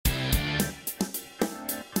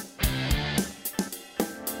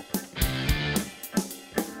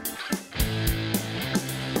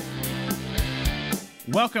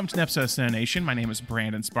Welcome to an episode of Cinenation. My name is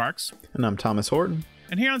Brandon Sparks. And I'm Thomas Horton.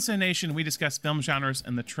 And here on Cinenation, we discuss film genres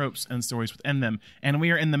and the tropes and stories within them. And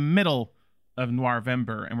we are in the middle of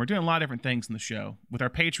Noirvember, and we're doing a lot of different things in the show. With our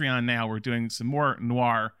Patreon now, we're doing some more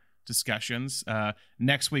noir discussions.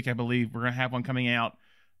 Next week, I believe, we're going to have one coming out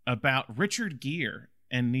about Richard Gere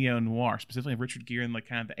and neo-noir, specifically Richard Gere in like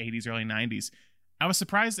kind of the 80s, early 90s. I was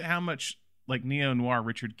surprised at how much like neo-noir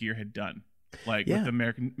Richard Gere had done. Like with the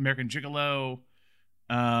American Gigolo,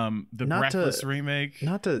 the Breathless remake.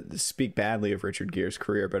 Not to speak badly of Richard Gere's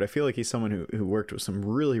career, but I feel like he's someone who worked with some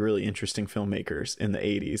really, really interesting filmmakers in the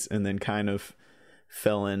 80s and then kind of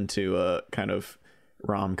fell into a kind of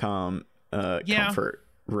rom-com comfort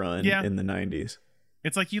run in the 90s.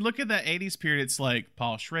 It's like you look at that 80s period, it's like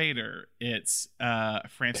Paul Schrader, it's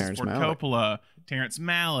Francis Ford Coppola, Terrence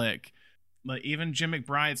Malick, like even Jim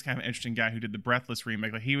McBride's kind of an interesting guy who did the Breathless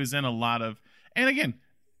remake. Like he was in a lot of, and again,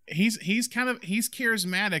 he's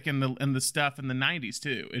charismatic in the stuff in the 90s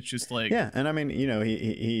too. It's just like, yeah. And I mean, he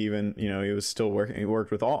even, he was still working, he worked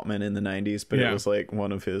with Altman in the 90s, but it was like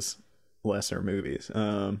one of his lesser movies.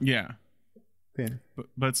 But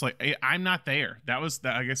it's like, I'm Not There. That was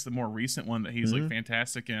I guess the more recent one that he's like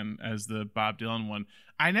fantastic in as the Bob Dylan one.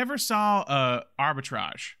 I never saw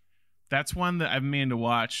Arbitrage. That's one that I've been meaning to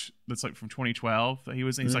watch. That's like from 2012.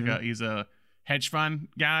 He's he's a hedge fund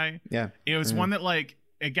guy. Yeah. It was one that like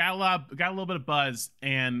it got a little bit of buzz,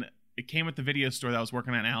 and it came at the video store that I was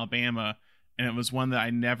working at in Alabama, and it was one that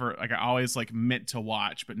I always like meant to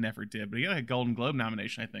watch but never did. But he got a Golden Globe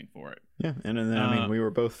nomination, I think, for it. Yeah, and then I mean we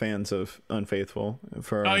were both fans of Unfaithful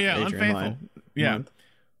for Adrian Unfaithful. Lyne. Yeah.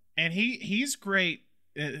 And he's great.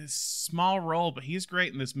 Small role, but he's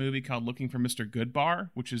great in this movie called Looking for Mr. Goodbar,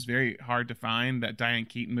 which is very hard to find. That Diane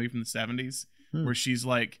Keaton movie from the 70s, where she's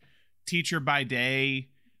like teacher by day,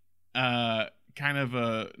 kind of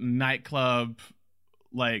a nightclub,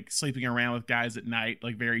 like sleeping around with guys at night,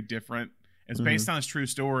 like very different. It's based on this true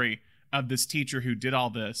story of this teacher who did all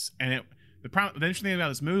this. And the interesting thing about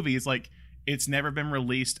this movie is like it's never been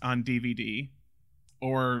released on DVD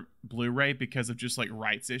or Blu-ray because of just like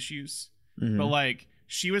rights issues. But like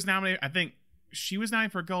she was nominated, I think she was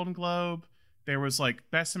nominated for a Golden Globe. There was like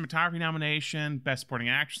Best Cinematography nomination, Best Supporting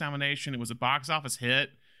Actress nomination. It was a box office hit.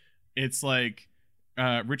 It's like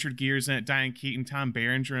Richard Gere's in it, Diane Keaton, Tom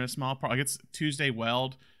Berenger in a small part. Like it's Tuesday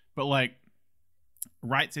Weld, but like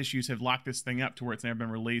rights issues have locked this thing up to where it's never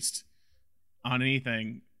been released on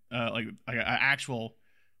anything like an actual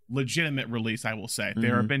legitimate release. I will say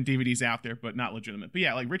there have been DVDs out there, but not legitimate. But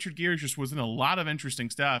yeah, like Richard Gere just was in a lot of interesting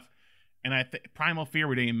stuff. And Primal Fear,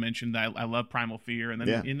 we didn't even mention that. I love Primal Fear. And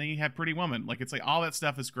then you had Pretty Woman. Like, it's like all that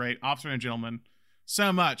stuff is great. Officer and Gentleman,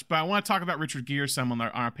 so much. But I want to talk about Richard Gere some on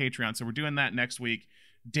our Patreon. So we're doing that next week.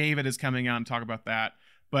 David is coming on to talk about that.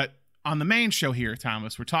 But on the main show here,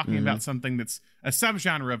 Thomas, we're talking about something that's a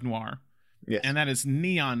subgenre of noir. Yes. And that is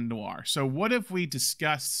neon noir. So what have we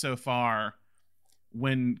discussed so far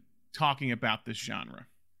when talking about this genre?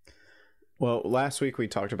 Well, last week we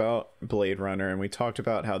talked about Blade Runner, and we talked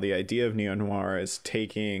about how the idea of neo-noir is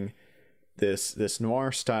taking this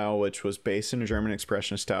noir style, which was based in a German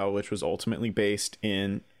expressionist style, which was ultimately based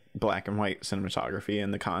in black and white cinematography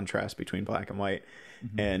and the contrast between black and white,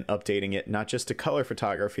 and updating it not just to color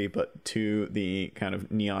photography, but to the kind of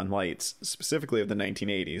neon lights, specifically of the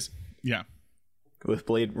 1980s. Yeah. With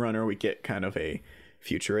Blade Runner, we get kind of a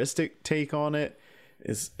futuristic take on it.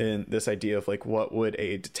 Is in this idea of like what would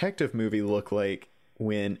a detective movie look like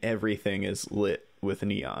when everything is lit with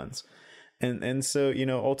neons, and so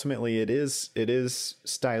ultimately it is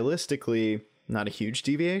stylistically not a huge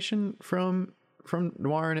deviation from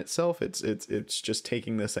noir in itself. It's just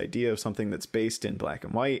taking this idea of something that's based in black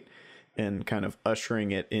and white and kind of ushering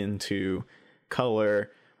it into color,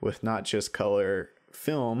 with not just color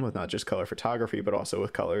film, with not just color photography, but also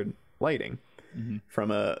with colored lighting.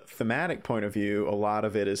 From a thematic point of view, a lot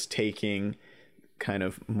of it is taking kind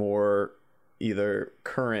of more either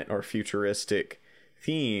current or futuristic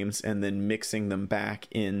themes and then mixing them back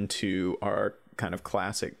into our kind of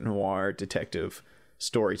classic noir detective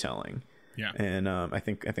storytelling. Yeah. And I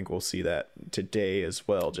think we'll see that today as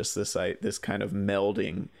well. Just this kind of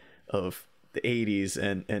melding of the 80s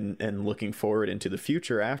and looking forward into the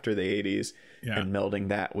future after the 80s, and melding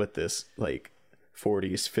that with this like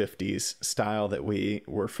 40s 50s style that we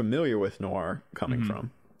were familiar with noir coming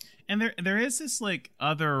from. And there is this like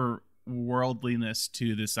other worldliness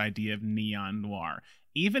to this idea of neon noir,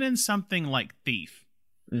 even in something like Thief,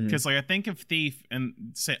 because like I think of Thief and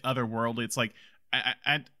say otherworldly, it's like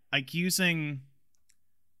I like using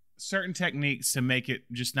certain techniques to make it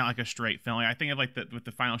just not like a straight film. Like, I think of like with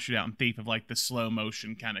the final shootout in Thief of like the slow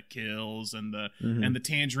motion kind of kills and the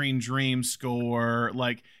Tangerine Dream score,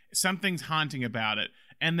 like something's haunting about it.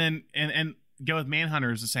 And then and go with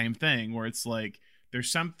Manhunter is the same thing, where it's like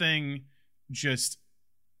there's something just,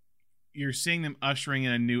 you're seeing them ushering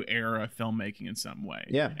in a new era of filmmaking in some way.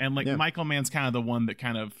 Yeah. And like Michael Mann's kind of the one that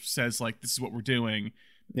kind of says like, this is what we're doing.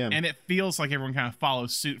 Yeah. And it feels like everyone kind of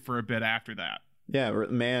follows suit for a bit after that. Yeah,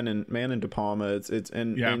 Mann and De Palma.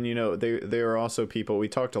 And you know, there are also people, we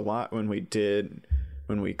talked a lot when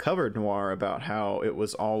we covered noir about how it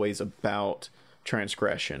was always about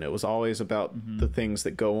transgression. It was always about the things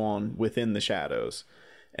that go on within the shadows.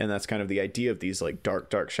 And that's kind of the idea of these like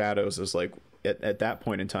dark shadows, is like at that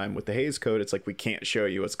point in time with the Hays Code, it's like we can't show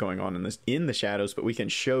you what's going on in the shadows, but we can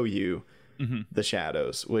show you the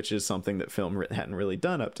shadows, which is something that film hadn't really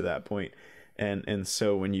done up to that point. And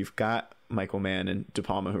so when you've got Michael Mann and De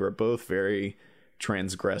Palma, who are both very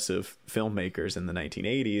transgressive filmmakers in the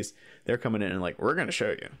 1980s, they're coming in and like, we're going to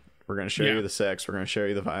show you. We're going to show you the sex. We're going to show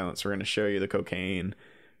you the violence. We're going to show you the cocaine.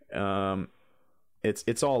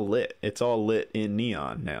 It's all lit. It's all lit in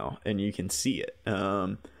neon now, and you can see it.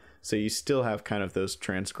 So you still have kind of those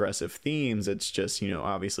transgressive themes. It's just, you know,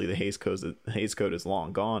 obviously the Hays Code is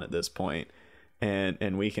long gone at this point,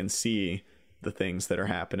 and we can see the things that are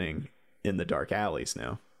happening in the dark alleys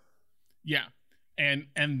now. Yeah.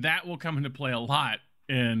 And that will come into play a lot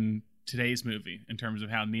in today's movie in terms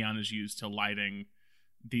of how neon is used to lighting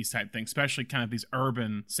these type things, especially kind of these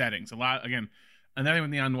urban settings. A lot, again, another thing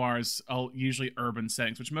with neon noir is usually urban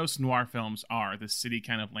settings, which most noir films are, the city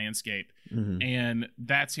kind of landscape. And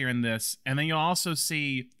that's here in this. And then you'll also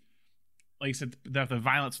see, like you said, the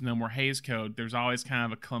violence in No More Hays Code, there's always kind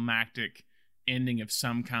of a climactic ending of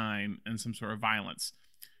some kind and some sort of violence.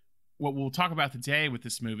 What we'll talk about today with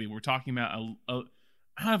this movie, we're talking about I don't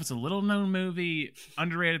know if it's a little known movie,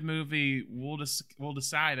 underrated movie. We'll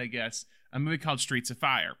decide, I guess. A movie called Streets of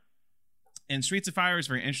Fire. And Streets of Fire is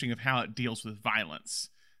very interesting of how it deals with violence.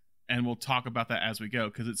 And we'll talk about that as we go,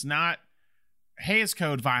 because it's not Hays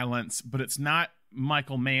Code violence, but it's not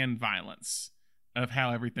Michael Mann violence of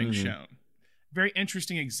how everything's shown. Very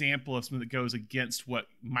interesting example of something that goes against what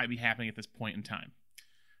might be happening at this point in time.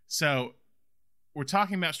 So we're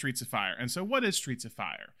talking about Streets of Fire. And so what is Streets of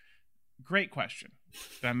Fire? Great question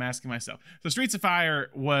that I'm asking myself. So Streets of Fire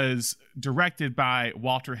was directed by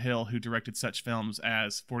Walter Hill, who directed such films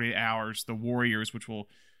as 48 Hours, The Warriors, which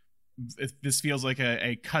this feels like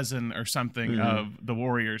a cousin or something of The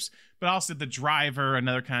Warriors, but also The Driver,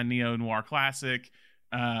 another kind of neo-noir classic,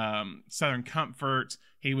 Southern Comfort.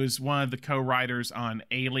 He was one of the co-writers on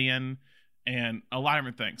Alien and a lot of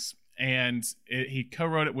different things. And he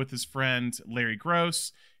co-wrote it with his friend Larry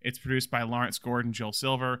Gross. It's produced by Lawrence Gordon, Joel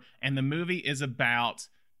Silver, and the movie is about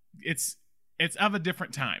it's of a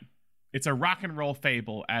different time. It's a rock and roll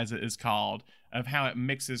fable, as it is called, of how it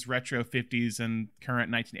mixes retro 50s and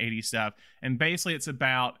current 1980s stuff. And basically, it's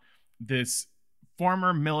about this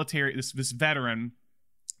former military, this veteran,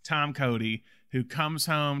 Tom Cody, who comes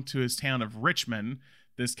home to his town of Richmond,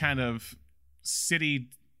 this kind of city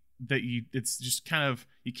that it's just kind of,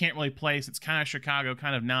 you can't really place. It's kind of Chicago,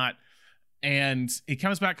 kind of not. And he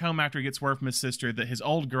comes back home after he gets word from his sister that his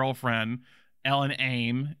old girlfriend, Ellen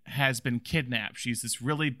Aim, has been kidnapped. She's this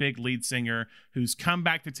really big lead singer who's come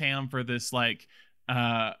back to town for this like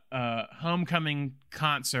homecoming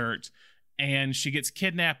concert, and she gets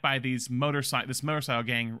kidnapped by this motorcycle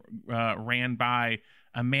gang ran by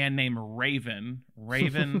a man named Raven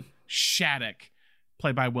Shattuck,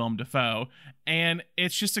 played by Willem Dafoe. And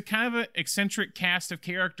it's just a kind of an eccentric cast of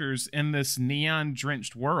characters in this neon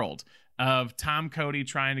drenched world of Tom Cody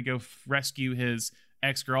trying to go rescue his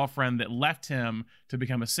ex-girlfriend that left him to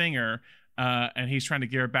become a singer. And he's trying to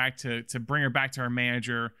get her back to bring her back to her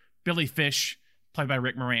manager, Billy Fish, played by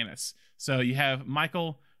Rick Moranis. So you have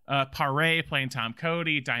Michael Paré playing Tom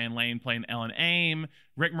Cody, Diane Lane playing Ellen Aim,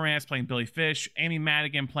 Rick Moranis playing Billy Fish, Amy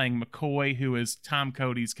Madigan playing McCoy, who is Tom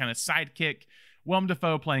Cody's kind of sidekick, Willem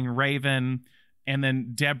Dafoe playing Raven, and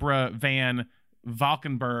then Deborah Van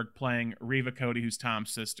Valkenburg playing Reva Cody, who's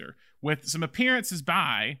Tom's sister, with some appearances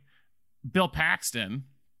by Bill Paxton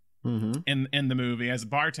in the movie as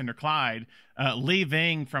bartender Clyde, Lee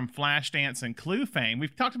Ving from Flashdance and Clue fame.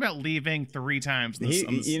 We've talked about Lee Ving 3 times.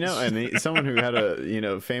 Someone who had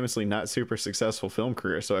a famously not super successful film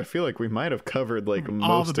career. So I feel like we might have covered like all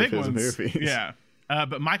most the big of his ones. movies. Yeah.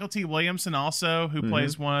 But Michael T. Williamson also, who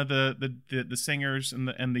plays one of the singers in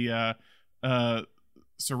the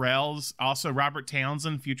Sorrells. Also Robert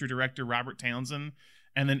Townsend, future director Robert Townsend,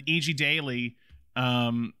 and then E.G. Daily,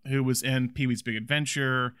 who was in Pee-wee's Big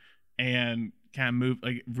Adventure and kind of move,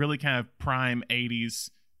 like really kind of prime 80s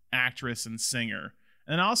actress and singer.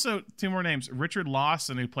 And also two more names: Richard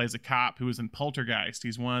Lawson, who plays a cop who was in Poltergeist.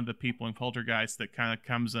 He's one of the people in Poltergeist that kind of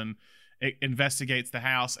comes and investigates the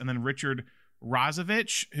house. And then Richard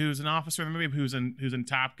Rozovich, who's an officer in the movie, who's in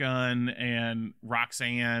Top Gun and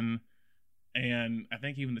Roxanne, and I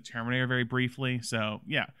think even the Terminator very briefly. So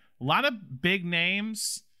yeah, a lot of big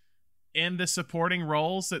names in the supporting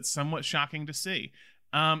roles. That's somewhat shocking to see.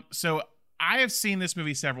 So I have seen this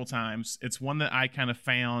movie several times. It's one that I kind of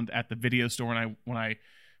found at the video store when I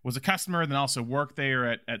was a customer, then also worked there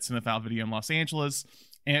at Cinephile Video in Los Angeles.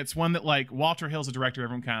 And it's one that, like, Walter Hill's a director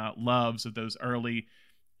everyone kind of loves, of those early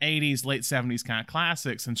 80s, late 70s kind of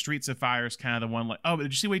classics. And Streets of Fire is kind of the one, like, oh, but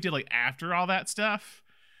did you see what he did, like, after all that stuff?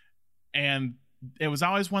 And it was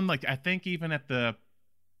always one, like, I think even at the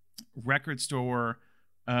record store,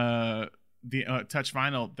 the Touch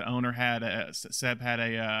Vinyl, the owner had Seb had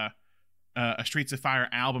a Streets of Fire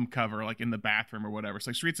album cover, like, in the bathroom or whatever.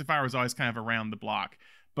 So, like, Streets of Fire was always kind of around the block.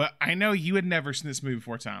 But I know you had never seen this movie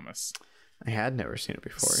before, Thomas. I had never seen it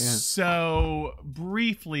before, yeah. So,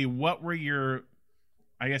 briefly, what were your,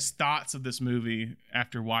 I guess, thoughts of this movie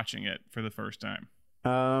after watching it for the first time?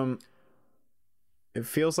 It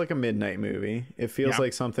feels like a midnight movie. It feels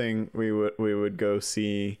like something we would go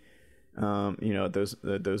see,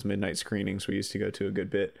 those midnight screenings we used to go to a good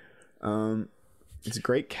bit. It's a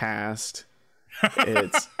great cast.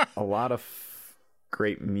 It's a lot of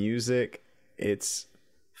great music. It's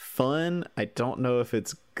fun. I don't know if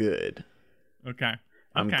it's good. Okay.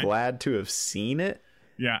 I'm glad to have seen it.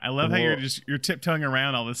 Yeah, I love how you're tiptoeing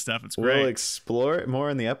around all this stuff. It's great. We'll explore it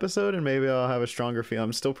more in the episode, and maybe I'll have a stronger feel.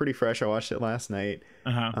 I'm still pretty fresh. I watched it last night.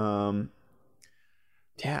 Yeah.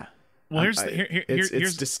 Well,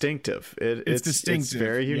 it's distinctive. It's distinctive. It's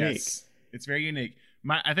very unique. Yes. It's very unique.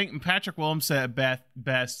 I think Patrick Williams said it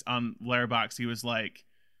best on Letterboxd. He was like,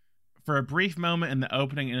 for a brief moment in the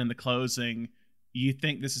opening and in the closing, you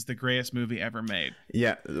think this is the greatest movie ever made.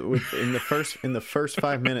 Yeah, in the first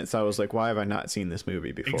 5 minutes, I was like, why have I not seen this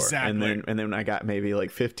movie before? Exactly. And then I got maybe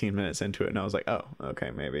like 15 minutes into it, and I was like, oh,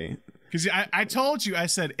 okay, maybe. Because I told you, I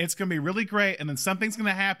said it's gonna be really great, and then something's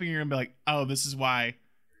gonna happen. You're gonna be like, oh, this is why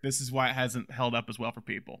it hasn't held up as well for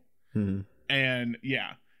people. Mm-hmm. And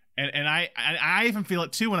yeah, and I even feel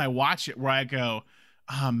it too when I watch it, where I go,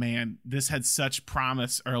 oh man, this had such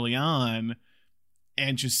promise early on.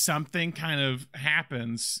 And just something kind of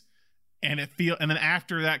happens, and then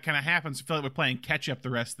after that kind of happens, I feel like we're playing catch up the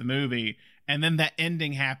rest of the movie. And then that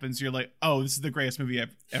ending happens. You're like, oh, this is the greatest movie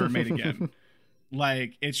I've ever made again.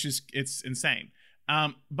 Like, it's insane.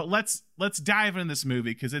 But let's dive into this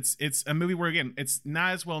movie, because it's a movie where, again, it's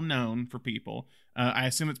not as well known for people. I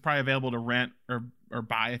assume it's probably available to rent or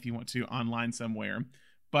buy if you want to online somewhere.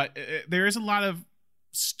 But there is a lot of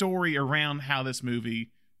story around how this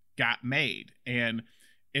movie got made, and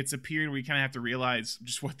it's a period where you kind of have to realize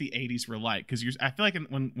just what the 80s were like, because I feel like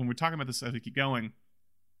when we're talking about this as we keep going,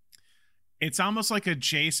 it's almost like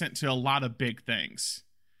adjacent to a lot of big things.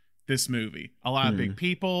 This movie, a lot of big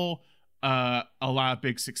people, a lot of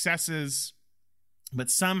big successes, but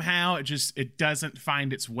somehow it doesn't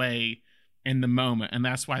find its way in the moment, and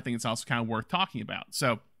that's why I think it's also kind of worth talking about.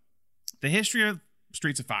 So the history of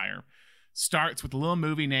Streets of Fire starts with a little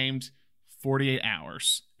movie named 48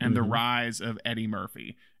 Hours and the rise of Eddie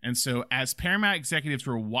Murphy. And so as Paramount executives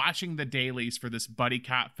were watching the dailies for this buddy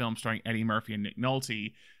cop film starring Eddie Murphy and Nick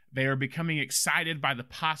Nolte, they were becoming excited by the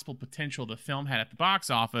possible potential the film had at the box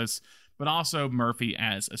office, but also Murphy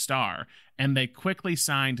as a star. And they quickly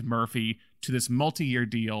signed Murphy to this multi-year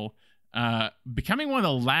deal, becoming one of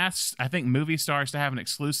the last, I think, movie stars to have an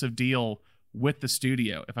exclusive deal with the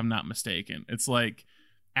studio, if I'm not mistaken. It's like,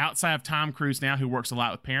 outside of Tom Cruise now, who works a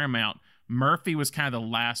lot with Paramount, Murphy was kind of the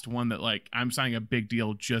last one that, like, I'm signing a big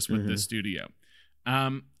deal just with this studio.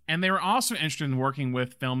 And they were also interested in working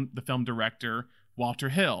with the film director Walter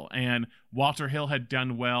Hill. And Walter Hill had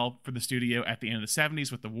done well for the studio at the end of the 70s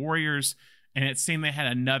with The Warriors. And it seemed they had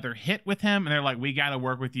another hit with him. And they're like, we got to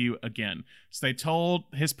work with you again. So they told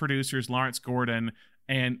his producers, Lawrence Gordon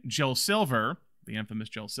and Joel Silver, the infamous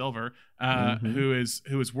Joel Silver, who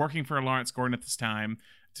is working for Lawrence Gordon at this time,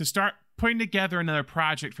 to start putting together another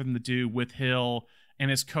project for them to do with Hill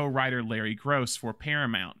and his co-writer Larry Gross for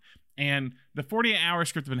Paramount. And the 48-hour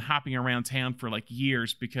script had been hopping around town for like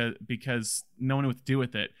years because no one knew what to do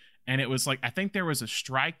with it. And it was like, I think there was a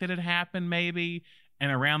strike that had happened maybe.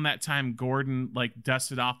 And around that time, Gordon like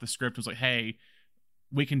dusted off the script, was like, hey,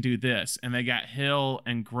 we can do this. And they got Hill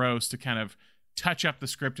and Gross to kind of touch up the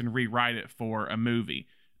script and rewrite it for a movie,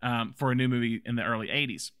 for a new movie in the early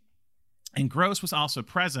 80s. And Gross was also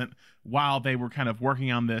present while they were kind of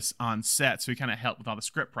working on this on set, so he kind of helped with all the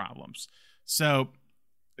script problems. So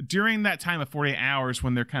during that time of 48 Hours,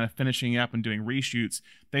 when they're kind of finishing up and doing reshoots,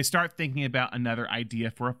 they start thinking about another idea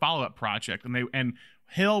for a follow-up project. And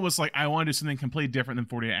Hill was like, I want to do something completely different than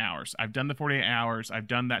 48 Hours. I've done the 48 Hours. I've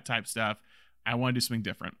done that type stuff. I want to do something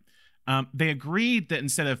different. They agreed that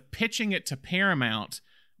instead of pitching it to Paramount,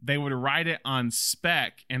 they would write it on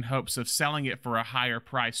spec in hopes of selling it for a higher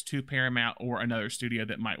price to Paramount or another studio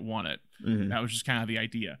that might want it. Mm-hmm. That was just kind of the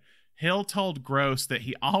idea. Hill told Gross that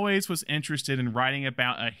he always was interested in writing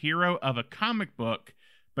about a hero of a comic book,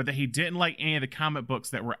 but that he didn't like any of the comic books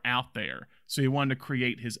that were out there, so he wanted to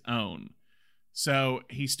create his own. So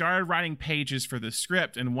he started writing pages for the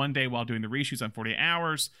script, and one day while doing the reshoots on 48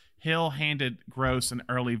 Hours, Hill handed Gross an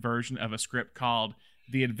early version of a script called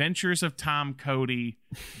The Adventures of Tom Cody,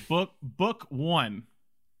 Book 1.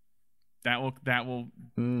 That will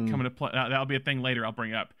come into play. That'll be a thing later I'll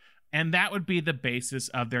bring up. And that would be the basis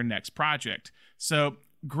of their next project. So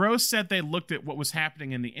Gross said they looked at what was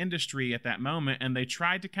happening in the industry at that moment, and they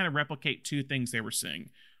tried to kind of replicate two things they were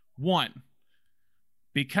seeing. One,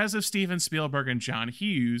 because of Steven Spielberg and John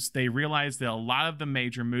Hughes, they realized that a lot of the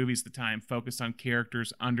major movies at the time focused on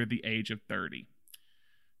characters under the age of 30.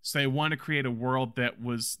 So they wanted to create a world that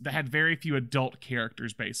had very few adult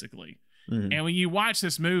characters, basically. Mm-hmm. And when you watch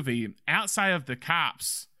this movie, outside of the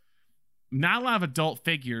cops, not a lot of adult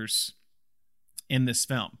figures in this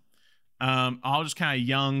film. All just kind of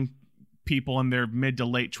young people in their mid to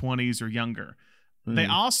late 20s or younger.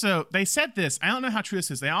 Mm-hmm. They said this, I don't know how true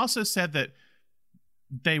this is. They also said that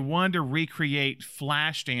they wanted to recreate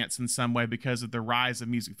Flashdance in some way because of the rise of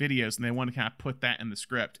music videos, and they wanted to kind of put that in the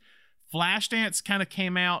script. Flashdance kind of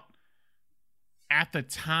came out at the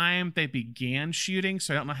time they began shooting,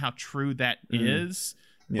 so I don't know how true that is.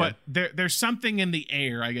 Yeah. But there's something in the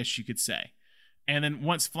air, I guess you could say. And then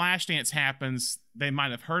once Flashdance happens, they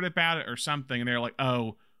might have heard about it or something, and they're like,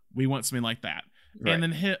 oh, we want something like that. Right. And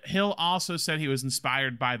then Hill also said he was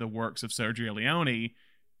inspired by the works of Sergio Leone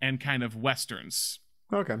and kind of Westerns.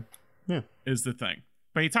 Okay. Yeah. Is the thing.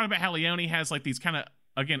 But he talked about how Leone has like these kind of,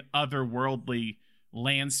 again, otherworldly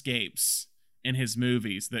landscapes in his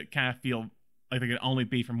movies that kind of feel like they could only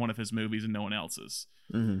be from one of his movies and no one else's.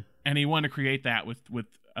 Mm-hmm. And he wanted to create that with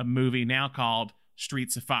a movie now called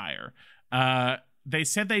Streets of Fire. They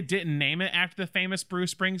said they didn't name it after the famous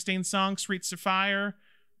Bruce Springsteen song Streets of Fire,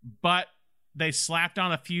 but they slapped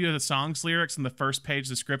on a few of the song's lyrics in the first page of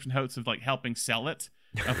the script in hopes of like helping sell it.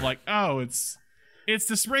 Of like, oh, it's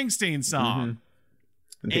the Springsteen song. Mm-hmm.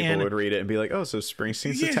 And people would read it and be like, oh, so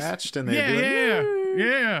Springsteen's attached? And they'd be like,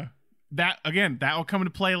 yeah. That will come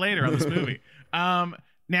into play later on this movie.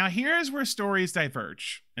 Now, here's where stories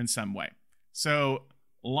diverge in some way. So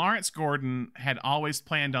Lawrence Gordon had always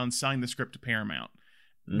planned on selling the script to Paramount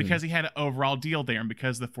because he had an overall deal there and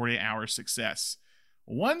because of the 48 Hours success.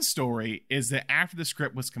 One story is that after the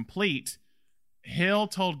script was complete, Hill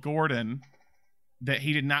told Gordon that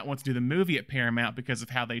he did not want to do the movie at Paramount because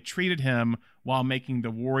of how they treated him while making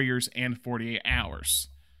The Warriors and 48 Hours.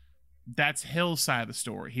 That's Hill's side of the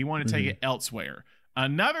story. He wanted to take it elsewhere.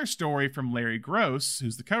 Another story from Larry Gross,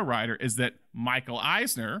 who's the co-writer, is that Michael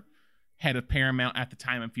Eisner, head of Paramount at the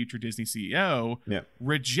time and future Disney CEO,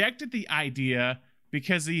 rejected the idea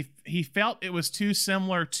because he felt it was too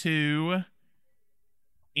similar to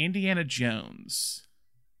Indiana Jones.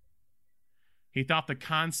 He thought the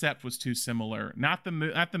concept was too similar. Not the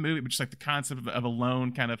movie, but just like the concept of a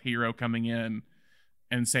lone kind of hero coming in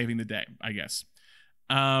and saving the day, I guess.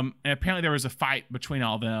 And apparently there was a fight between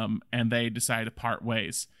all of them, and they decided to part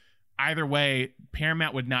ways. Either way,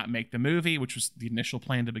 Paramount would not make the movie, which was the initial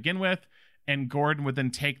plan to begin with, and Gordon would then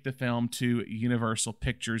take the film to Universal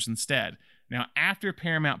Pictures instead. Now, after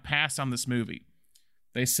Paramount passed on this movie,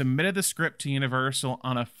 they submitted the script to Universal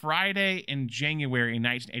on a Friday in January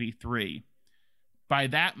 1983. By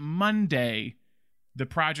that Monday, the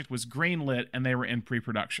project was greenlit and they were in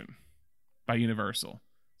pre-production by Universal.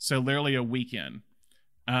 So literally a weekend.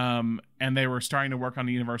 And they were starting to work on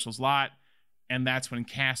the Universal's lot, and that's when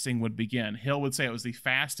casting would begin. Hill would say it was the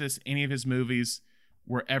fastest any of his movies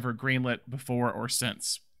were ever greenlit before or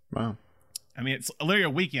since. Wow. I mean, it's literally a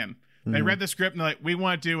weekend. They read the script and they're like, we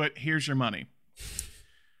want to do it. Here's your money.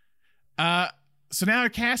 So now they're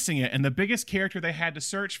casting it, and the biggest character they had to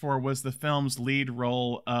search for was the film's lead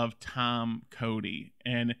role of Tom Cody.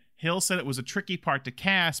 And Hill said it was a tricky part to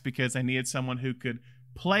cast because they needed someone who could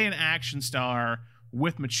play an action star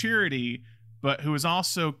with maturity, but who was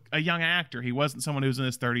also a young actor. He wasn't someone who was in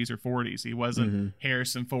his 30s or 40s. He wasn't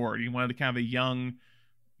Harrison Ford. He wanted kind of a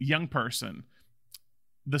young person.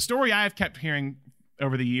 The story I've kept hearing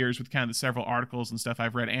over the years with kind of the several articles and stuff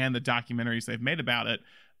I've read and the documentaries they've made about it,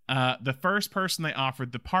 the first person they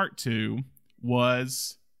offered the part to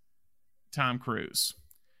was Tom Cruise.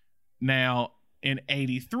 Now, in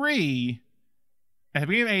 83, at the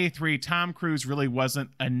beginning of 83, Tom Cruise really wasn't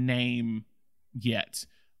a name yet.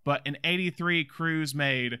 But in 83, Cruise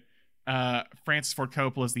made Francis Ford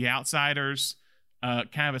Coppola's The Outsiders, kind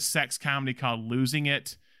of a sex comedy called Losing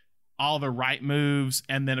It, All the Right Moves,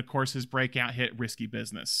 and then, of course, his breakout hit Risky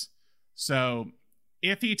Business. So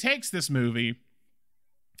if he takes this movie,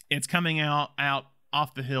 it's coming out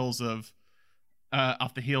off the heels of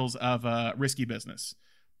Risky Business.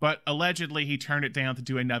 But allegedly, he turned it down to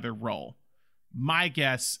do another role. My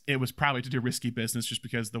guess, it was probably to do Risky Business just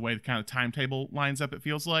because of the way the kind of timetable lines up, it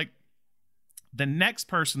feels like. The next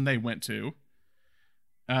person they went to,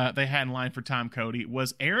 they had in line for Tom Cody,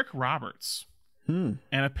 was Eric Roberts. And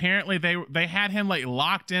apparently they had him like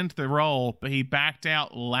locked into the role, but he backed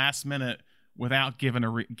out last minute without giving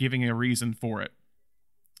a reason for it.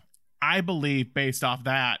 I believe, based off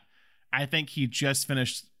that, I think he just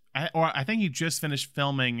finished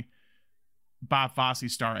filming Bob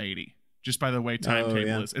Fosse's Star 80, just by the way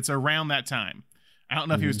timetable is. It's around that time. I don't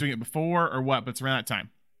know if he was doing it before or what, but it's around that time.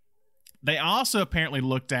 They also apparently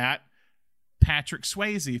looked at Patrick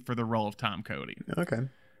Swayze for the role of Tom Cody. Okay.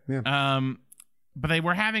 Yeah. But they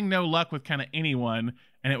were having no luck with kind of anyone,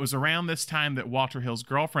 and it was around this time that Walter Hill's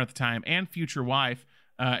girlfriend at the time and future wife,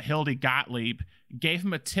 Hildy Gottlieb, gave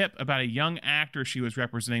him a tip about a young actor she was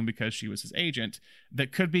representing because she was his agent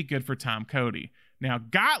that could be good for Tom Cody. Now,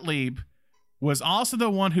 Gottlieb was also the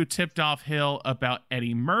one who tipped off Hill about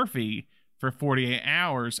Eddie Murphy for 48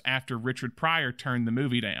 Hours after Richard Pryor turned the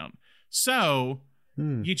movie down. So,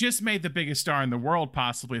 you just made the biggest star in the world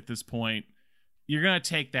possibly at this point. You're going to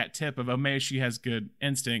take that tip of, oh, maybe she has good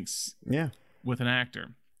instincts with an actor.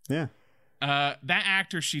 Yeah. That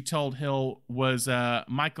actor, she told Hill, was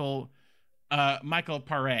Michael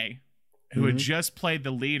Paré, who had just played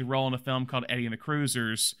the lead role in a film called Eddie and the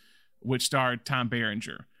Cruisers, which starred Tom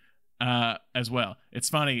Berenger as well. It's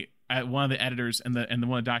funny, one of the editors and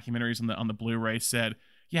one of the documentaries on the Blu-ray said,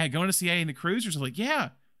 yeah, going to see Eddie and the Cruisers. I'm like, yeah,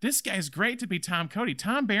 this guy's great to be Tom Cody.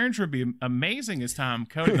 Tom Berenger would be amazing as Tom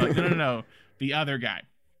Cody. Like, no, the other guy.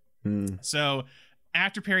 So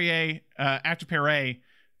after Perret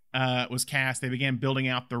was cast, they began building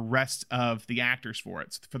out the rest of the actors for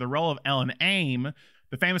it. For the role of Ellen Aim,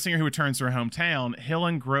 the famous singer who returns to her hometown, Hill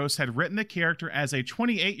and Gross had written the character as a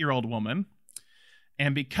 28-year-old woman.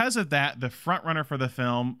 And because of that, the frontrunner for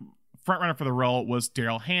the role was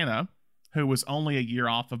Daryl Hannah, who was only a year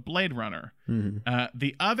off of Blade Runner.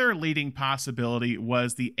 The other leading possibility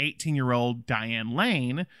was the 18-year-old Diane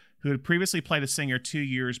Lane, who had previously played a singer 2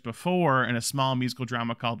 years before in a small musical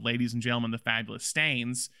drama called Ladies and Gentlemen, The Fabulous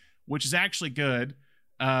Stains, which is actually good,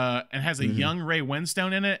 and has a young Ray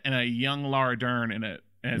Winstone in it and a young Laura Dern in it.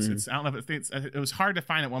 And it's I don't know if it was hard to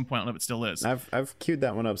find at one point. I don't know if it still is. I've queued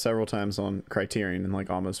that one up several times on Criterion and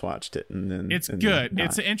like almost watched it, and then it's good.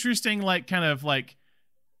 It's an interesting kind of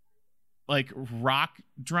rock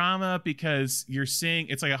drama because you're seeing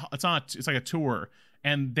it's like a tour.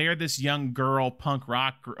 And they're this young girl punk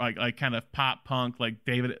rock, like kind of pop punk, like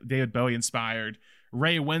David Bowie inspired.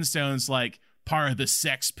 Ray Winstone's like part of the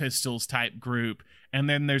Sex Pistols type group, and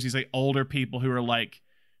then there's these like older people who are like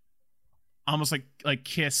almost like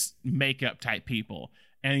Kiss makeup type people,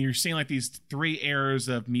 and you're seeing like these three eras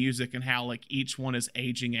of music and how like each one is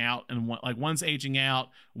aging out, and one's aging out,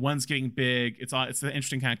 one's getting big. It's an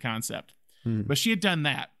interesting kind of concept. But she had done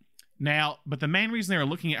that. Now, but the main reason they were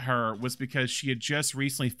looking at her was because she had just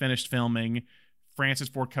recently finished filming Francis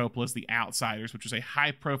Ford Coppola's The Outsiders, which was a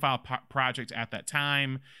high-profile project at that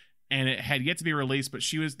time, and it had yet to be released, but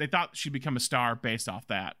they thought she'd become a star based off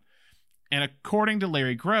that. And according to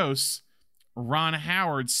Larry Gross, Ron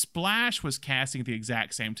Howard's Splash was casting at the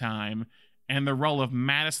exact same time, and the role of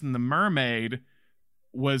Madison the Mermaid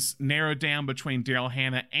was narrowed down between Daryl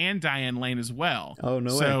Hannah and Diane Lane as well. Oh,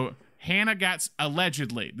 no way. So Hannah got,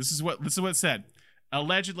 allegedly, this is what it said.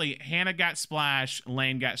 Allegedly, Hannah got Splash,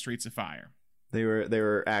 Lane got Streets of Fire. They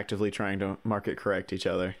were actively trying to market correct each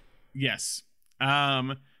other. Yes.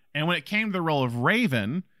 And when it came to the role of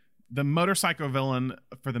Raven, the motorcycle villain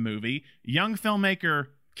for the movie, young filmmaker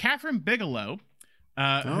Catherine Bigelow,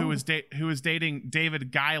 who was dating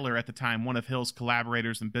David Giler at the time, one of Hill's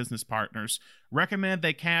collaborators and business partners, recommended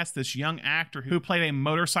they cast this young actor who played a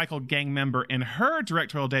motorcycle gang member in her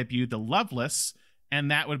directorial debut, The Loveless, and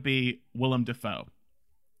that would be Willem Dafoe.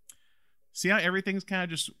 See how everything's kind of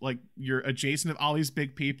just like you're adjacent to all these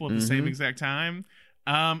big people at the same exact time?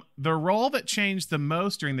 The role that changed the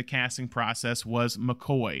most during the casting process was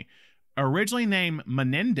McCoy. Originally named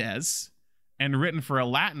Menendez and written for a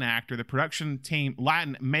Latin actor,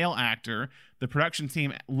 Latin male actor, the production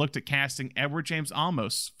team looked at casting Edward James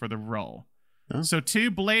Olmos for the role. Oh. So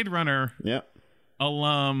two Blade Runner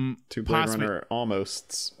alum. Two Blade Runner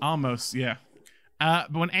almosts. Almost, yeah.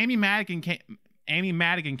 But when Amy Madigan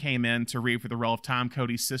came in to read for the role of Tom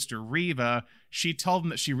Cody's sister Riva, she told him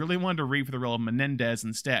that she really wanted to read for the role of Menendez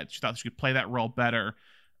instead. She thought she could play that role better,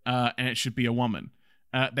 and it should be a woman.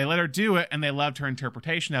 They let her do it, and they loved her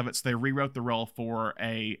interpretation of it, so they rewrote the role for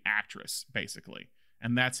a actress, basically.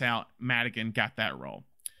 And that's how Madigan got that role.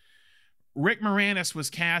 Rick Moranis was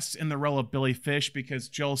cast in the role of Billy Fish because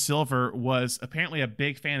Joel Silver was apparently a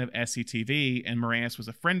big fan of SCTV, and Moranis was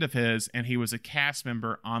a friend of his, and he was a cast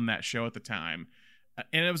member on that show at the time.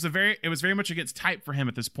 And it was very much against type for him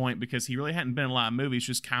at this point because he really hadn't been in a lot of movies,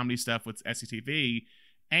 just comedy stuff with SCTV.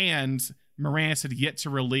 And Moranis had yet to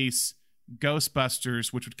release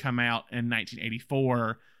Ghostbusters, which would come out in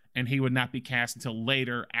 1984, and he would not be cast until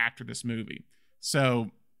later after this movie.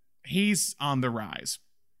 So he's on the rise.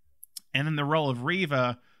 And in the role of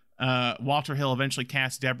Riva, Walter Hill eventually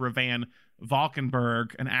cast Deborah Van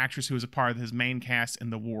Valkenburg, an actress who was a part of his main cast in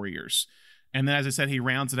The Warriors. And then, as I said, he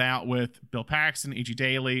rounds it out with Bill Paxton, E.G.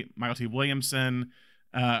 Daly, Michael T. Williamson,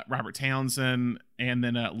 Robert Townsend, and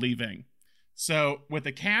then Lee Ving. So with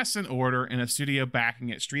the cast in order and a studio backing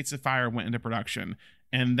it, Streets of Fire went into production.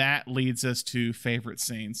 And that leads us to favorite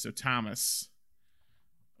scenes. So Thomas,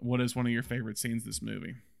 what is one of your favorite scenes in this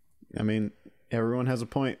movie? I mean, everyone has a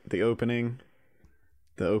point. The opening,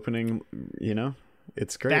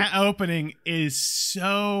 it's great. That opening is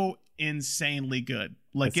so insanely good.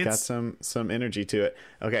 Like it's got some energy to it.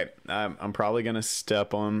 Okay, I'm probably gonna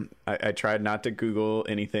step on. I tried not to Google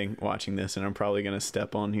anything watching this, and I'm probably gonna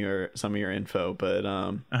step on some of your info. But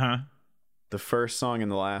the first song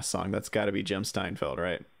and the last song, that's got to be Jim Steinfeld,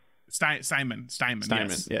 right? Steinman.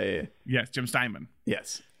 Yes. Yeah. Yes, Jim Steinman.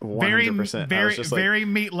 Yes, 100%. Very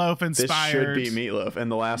Meatloaf inspired. This should be Meatloaf,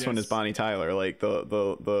 and the last one is Bonnie Tyler, like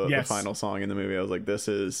the final song in the movie. I was like, this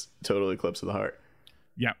is totally Eclipse of the Heart.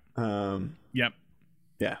 Yep. Yep.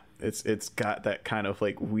 Yeah, it's got that kind of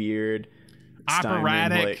like weird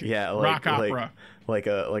operatic Steinman, rock opera, like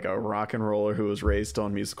a rock and roller who was raised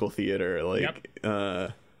on musical theater.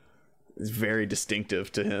 It's very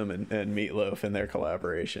distinctive to him and Meatloaf and their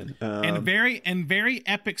collaboration. And very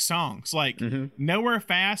epic songs. Like Nowhere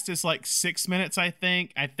Fast is like 6 minutes, I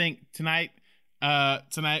think. I think Tonight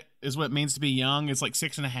is What It Means to Be Young is like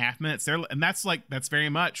 6.5 minutes there, and that's very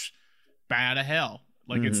much Bat Out of Hell.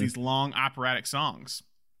 Like it's these long operatic songs.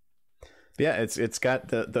 Yeah, it's got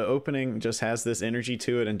the opening just has this energy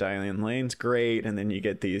to it, and Diane Lane's great, and then you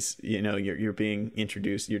get these, you're being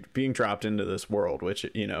introduced, you're being dropped into this world, which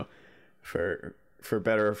for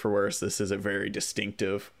better or for worse, this is a very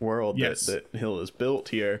distinctive world that Hill has built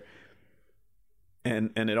here,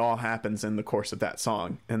 and it all happens in the course of that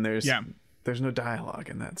song, and there's no dialogue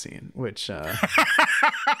in that scene, which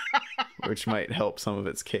which might help some of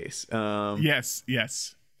its case.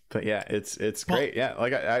 Yes. But yeah, it's great. Yeah,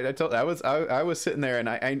 like I was sitting there,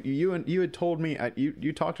 and you had told me,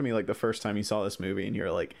 you talked to me like the first time you saw this movie, and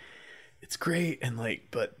you're like, it's great, and like,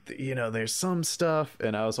 but there's some stuff,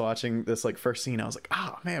 and I was watching this like first scene, I was like,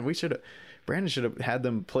 oh man, Brandon should have had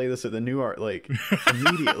them play this at the New Art like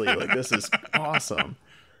immediately. Like, this is awesome.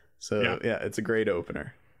 So yeah, it's a great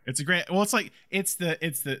opener. It's a great. Well, it's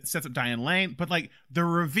the sets up Diane Lane, but like the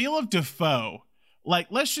reveal of Dafoe. Like,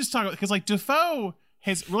 let's just talk about, because like Dafoe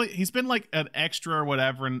he's been like an extra or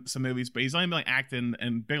whatever in some movies, but he's only been like acting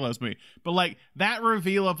in Bigelow's movie. But like that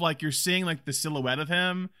reveal of like you're seeing like the silhouette of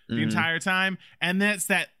him the entire time, and then it's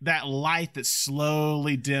that light that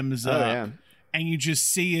slowly dims up, and you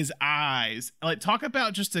just see his eyes. Like, talk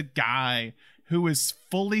about just a guy who is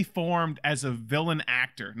fully formed as a villain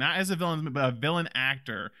actor, not as a villain, but a villain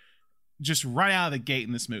actor, just right out of the gate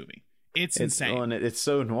in this movie. It's insane. And it's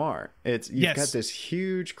so noir. You've got this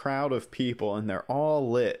huge crowd of people, and they're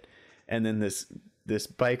all lit, and then this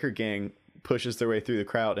biker gang pushes their way through the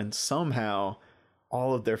crowd, and somehow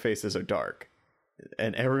all of their faces are dark,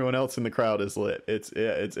 and everyone else in the crowd is lit.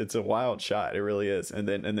 It's a wild shot. It really is. And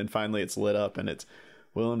then finally it's lit up, and it's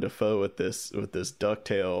Willem Dafoe with this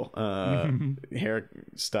ducktail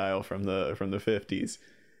hairstyle from the 50s.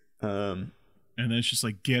 And then it's just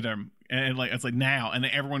like, get him. And like, it's like now. And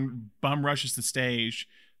then everyone bum rushes the stage,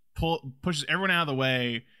 pushes everyone out of the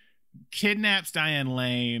way, kidnaps Diane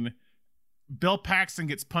Lane. Bill Paxton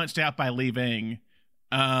gets punched out by Lee Ving.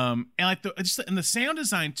 And like and the sound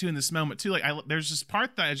design too in this moment too. Like there's this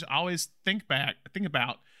part that I just always think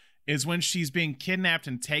about is when she's being kidnapped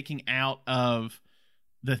and taken out of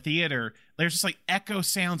the theater, there's just like echo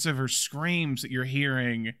sounds of her screams that you're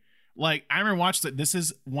hearing. Like, I remember watching it. This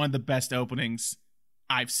is one of the best openings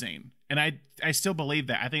I've seen. And I still believe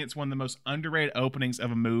that. I think it's one of the most underrated openings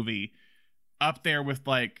of a movie, up there with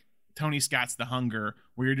like Tony Scott's The Hunger,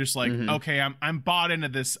 where you're just like, okay, I'm bought into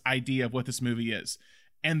this idea of what this movie is.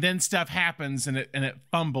 And then stuff happens and it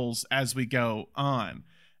fumbles as we go on.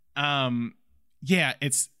 Yeah,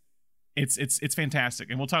 it's fantastic.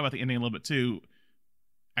 And we'll talk about the ending a little bit too.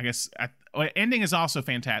 I guess ending is also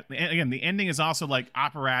fantastic. Again, the ending is also like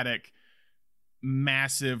operatic,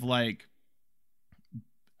 massive, like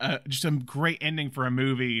just a great ending for a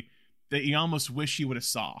movie that you almost wish you would have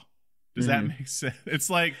saw. Does that make sense? It's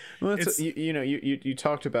like, well, you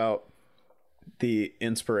talked about the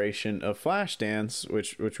inspiration of Flashdance,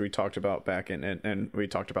 which we talked about back in, and we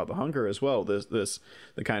talked about The Hunger as well. The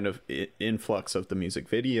kind of influx of the music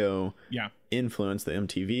video, influence the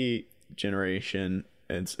MTV generation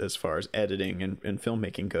as far as editing and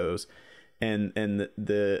filmmaking goes, and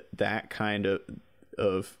that kind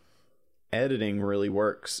of editing really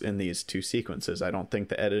works in these two sequences. I don't think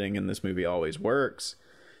the editing in this movie always works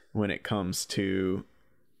when it comes to,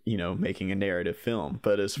 you know, making a narrative film,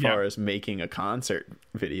 but as far as making a concert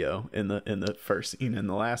video in the first scene and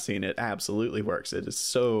the last scene, it absolutely works. It is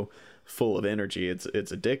so full of energy. It's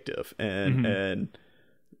addictive, and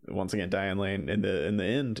once again, Diane Lane in the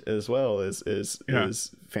end as well is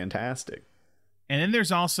fantastic. And then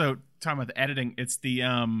there's also, talking about the editing, it's the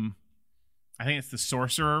I think it's the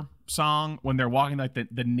Sorcerer song when they're walking like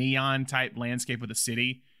the neon type landscape of the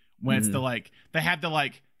city, when it's the like they have the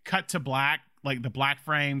like cut to black, like the black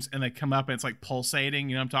frames, and they come up and it's like pulsating,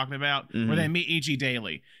 you know what I'm talking about, where they meet E.G.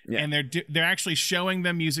 Daily, and they're actually showing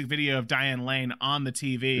the music video of Diane Lane on the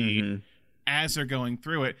TV as they're going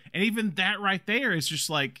through it. And even that right there is just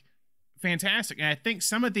like fantastic. And I think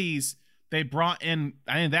some of these they brought in,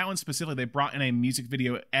 I think that one specifically, they brought in a music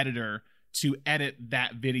video editor to edit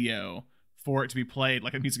that video for it to be played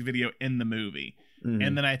like a music video in the movie.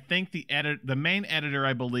 And then I think the main editor,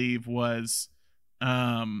 I believe, was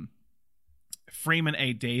Freeman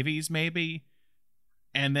A. Davies, maybe.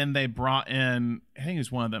 And then they brought in, I think it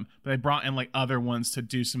was one of them, but they brought in like other ones to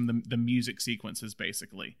do some of the music sequences,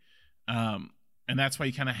 basically. And that's why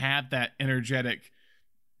you kind of had that energetic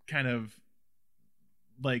kind of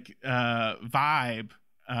like vibe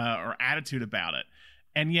or attitude about it.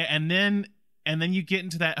 And yeah, and then you get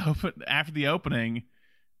into that after the opening,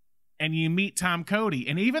 and you meet Tom Cody,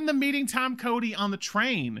 and even the meeting Tom Cody on the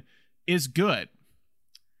train is good.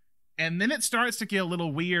 And then it starts to get a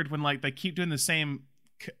little weird when like they keep doing the same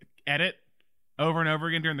edit over and over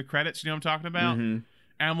again during the credits. You know what I'm talking about? And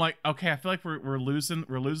I'm like, okay, I feel like we're losing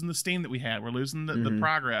the steam that we had. We're losing the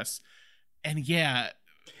progress. And yeah,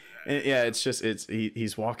 it's just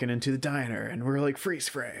he's walking into the diner, and we're like freeze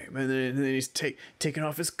frame, and then he's taking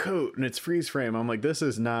off his coat, and it's freeze frame. I'm like, this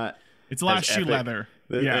is not. It's a lot of shoe leather.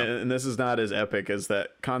 And this is not as epic as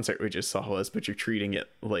that concert we just saw was, but you're treating it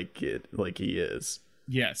like he is.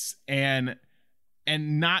 Yes, and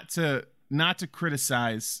not to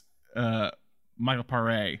criticize Michael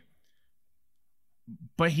Paré,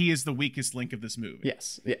 but he is the weakest link of this movie.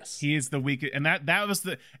 Yes, he is the weakest, and that was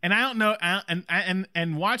the. And I don't know,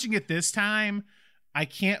 and watching it this time, I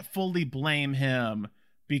can't fully blame him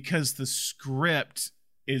because the script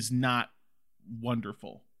is not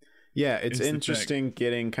wonderful. Yeah, it's interesting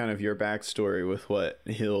getting kind of your backstory with what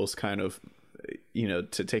Hill's kind of, you know,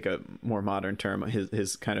 to take a more modern term,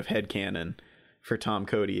 his kind of headcanon for Tom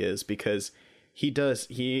Cody is, because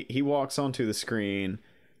he walks onto the screen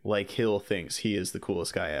like Hill thinks he is the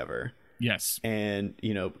coolest guy ever. Yes. And,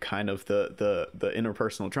 you know, kind of the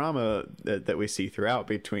interpersonal drama that we see throughout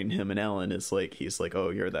between him and Ellen is like, he's like, oh,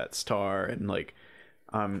 you're that star, and like,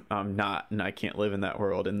 I'm not, and I can't live in that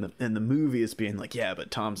world. And the movie is being like, yeah,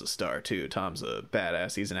 but Tom's a star too. Tom's a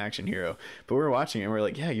badass. He's an action hero. But we're watching it and we're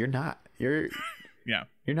like, yeah, you're not. You're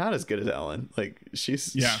not as good as Ellen. Like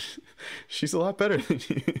she's a lot better than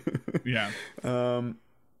you.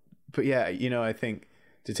 But yeah, you know, I think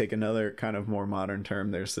to take another kind of more modern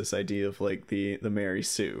term, there's this idea of like the Mary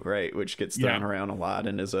Sue, right, which gets thrown around a lot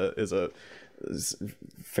and is a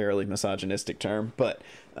fairly misogynistic term, but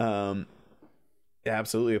it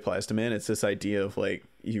absolutely applies to men. It's this idea of like,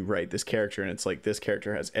 you write this character and it's like, this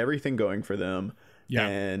character has everything going for them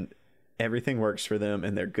and everything works for them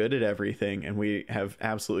and they're good at everything, and we have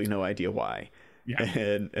absolutely no idea why.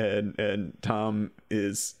 And Tom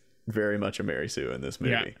is very much a Mary Sue in this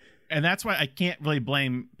movie. And that's why I can't really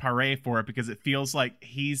blame Paré for it, because it feels like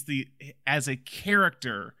as a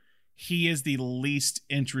character, he is the least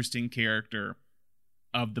interesting character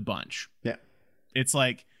of the bunch. Yeah. It's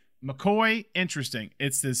like McCoy, interesting.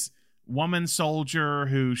 It's this woman soldier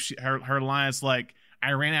who her line is like,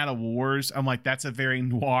 I ran out of wars. I'm like, that's a very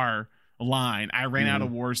noir line. I ran out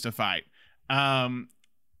of wars to fight. And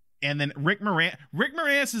then Rick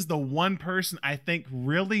Moranis is the one person I think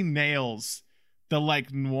really nails the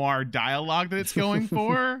like noir dialogue that it's going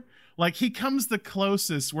for. Like, he comes the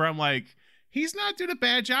closest where I'm like, he's not doing a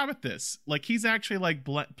bad job at this. Like, he's actually like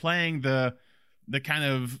playing the kind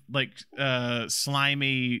of like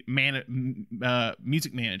slimy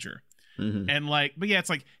music manager. And like, but yeah,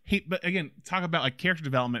 it's like but again, talk about like character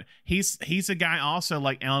development. He's a guy also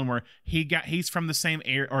like Ellen, where he's from the same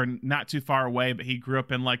area or not too far away, but he grew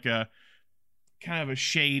up in like a kind of a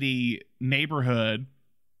shady neighborhood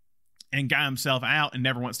and got himself out and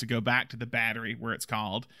never wants to go back to the Battery, where it's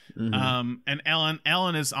called. And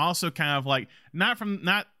Ellen is also kind of like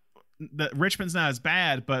Richmond's not as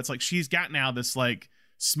bad, but it's like she's got now this like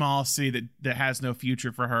small city that has no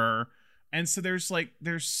future for her. And so there's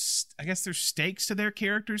stakes to their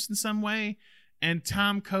characters in some way. And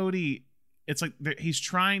Tom Cody, it's like he's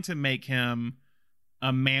trying to make him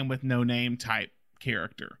a man with no name type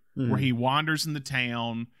character, where he wanders in the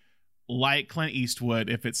town like Clint Eastwood,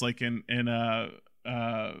 if it's like in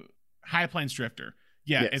High Plains Drifter.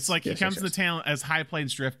 Yeah, yes, it's like he comes to the town as High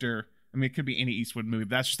Plains Drifter. I mean, it could be any Eastwood movie,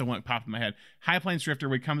 but that's just the one that popped in my head. High Plains Drifter,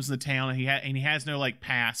 where he comes to the town and he has no like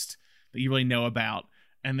past that you really know about.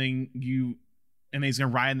 And then he's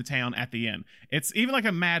gonna ride in the town at the end. It's even like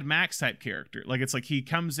a Mad Max type character. Like, it's like he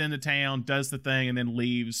comes into town, does the thing, and then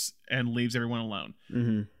leaves everyone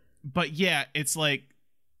alone. But yeah, it's like,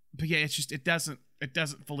 it's just it doesn't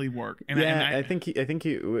fully work. And I think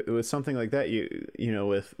with something like that, you know,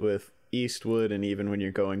 with Eastwood, and even when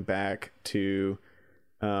you're going back to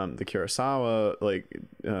the Kurosawa, like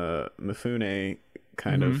Mifune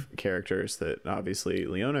kind of characters that obviously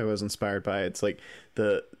Leone was inspired by, it's like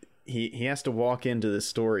he has to walk into this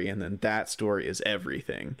story, and then that story is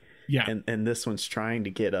everything. And this one's trying to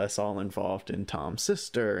get us all involved in Tom's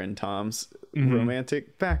sister and Tom's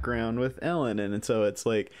romantic background with Ellen, and so it's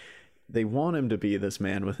like they want him to be this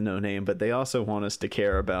man with no name, but they also want us to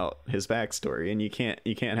care about his backstory, and you can't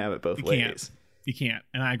have it both ways. You can't,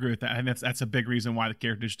 and I agree with that. I think that's a big reason why the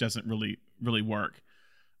character just doesn't really work.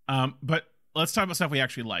 But let's talk about stuff we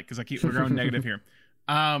actually like, because we're going negative here.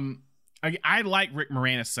 I like Rick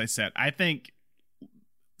Moranis, as I said. I think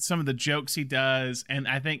some of the jokes he does, and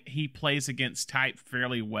I think he plays against type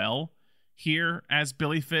fairly well here as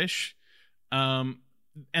Billy Fish. And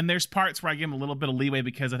there's parts where I give him a little bit of leeway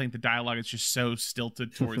because I think the dialogue is just so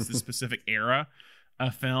stilted towards the specific era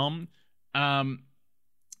of film. And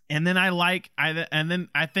then I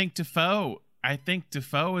think Dafoe. I think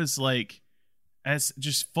Dafoe is like, as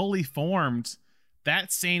just fully formed.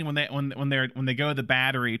 That scene when they go to the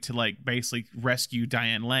Battery to like basically rescue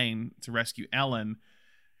Diane Lane, to rescue Ellen,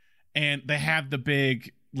 and they have the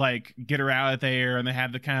big like get her out of there, and they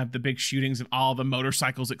have the kind of the big shootings of all the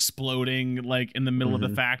motorcycles exploding like in the middle of the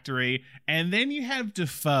factory, and then you have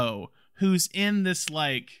Dafoe, who's in this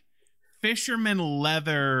like fisherman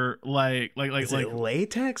leather like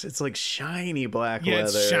latex. It's like shiny black leather.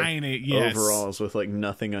 It's shiny, yes. Overalls with like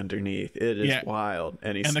nothing underneath. It is wild,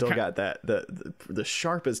 and he's still got that the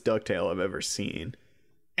sharpest ducktail I've ever seen.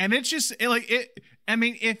 And it's just I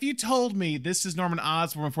mean, if you told me this is Norman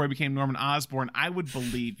Osborn before he became Norman Osborn, I would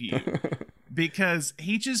believe you. Because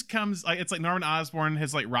he just comes like, it's like Norman Osborn,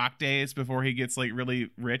 his like rock days before he gets like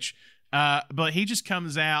really rich. But he just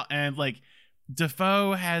comes out, and like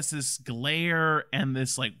Dafoe has this glare and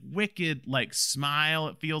this like wicked like smile,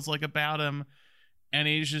 it feels like, about him, and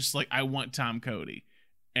he's just like, I want Tom Cody,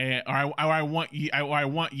 or I want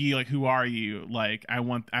you, like, who are you? Like I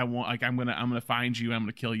want like I'm gonna find you, I'm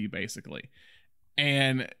gonna kill you, basically.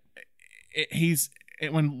 And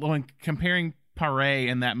when comparing Paré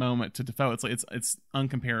in that moment to Dafoe, it's like it's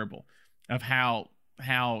uncomparable of how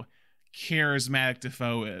charismatic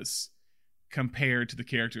Dafoe is compared to the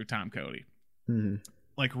character of Tom Cody.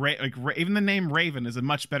 Like even the name Raven is a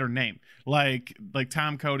much better name. Like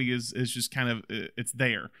Tom Cody is just kind of, it's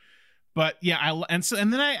there. But yeah,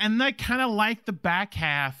 I kind of like the back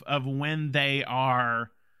half of when they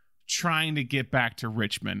are trying to get back to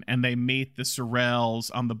Richmond, and they meet the Sorrells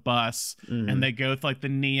on the bus, and they go to like the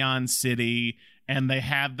Neon City, and they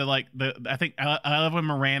have I think I love when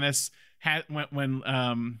Moranis had when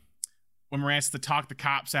Moranis has to talk the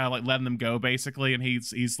cops out of like letting them go, basically, and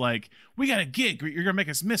he's like, we got a gig, you're gonna make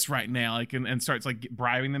us miss right now, like, and starts like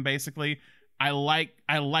bribing them, basically. I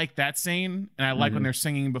like that scene, and I like when they're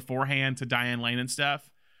singing beforehand to Diane Lane and stuff.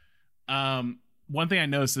 One thing I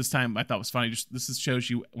noticed this time I thought was funny, just this shows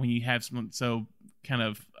you when you have someone so kind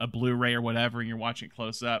of a Blu-ray or whatever, and you're watching it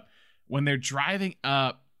close up. When they're driving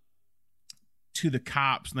up to the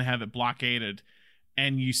cops and they have it blockaded,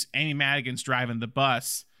 and Amy Madigan's driving the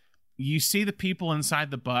bus, you see the people inside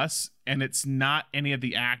the bus, and it's not any of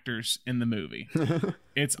the actors in the movie.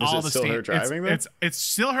 It's all it the still her driving. It's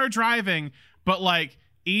still her driving, but like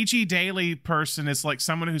E.G. Daily person is like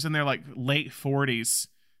someone who's in their like late 40s,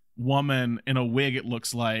 woman in a wig, it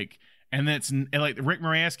looks like. And then it's like Rick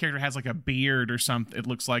Moranis' character has like a beard or something, it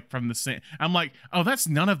looks like, from the same. I'm like, oh, that's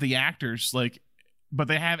none of the actors, like, but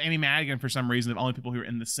they have Amy Madigan for some reason, the only people who are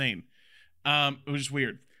in the scene. It was just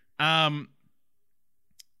weird.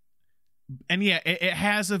 And yeah, it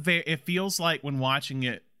has it feels like when watching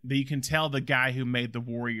it that you can tell the guy who made The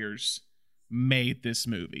Warriors made this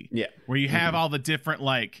movie. Yeah. Where you have all the different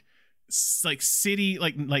like city,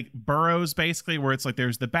 like boroughs, basically, where it's like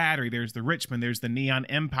there's the Battery, there's the Richmond, there's the Neon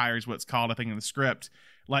Empire is what's called, I think, in the script.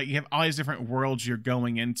 Like you have all these different worlds you're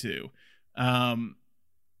going into that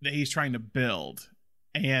he's trying to build.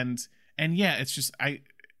 And yeah, it's just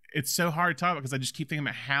it's so hard to talk about because I just keep thinking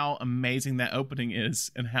about how amazing that opening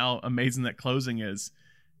is and how amazing that closing is.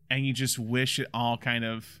 And you just wish it all kind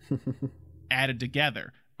of added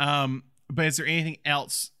together. But is there anything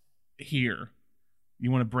else here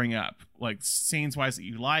you want to bring up? Like scenes wise that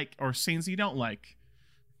you like or scenes you don't like?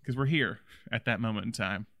 Because we're here at that moment in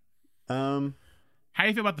time. How do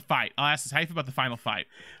you feel about the fight? I'll ask this. How do you feel about the final fight?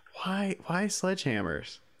 Why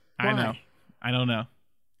sledgehammers? Why? I know. I don't know.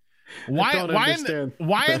 Why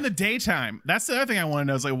in the daytime? That's the other thing I want to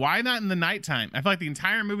know is like, why not in the nighttime? I feel like the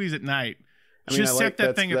entire movie's at night. I mean,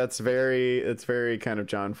 that's very kind of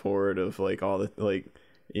John Ford of like all the, like,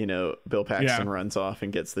 you know, Bill Paxton runs off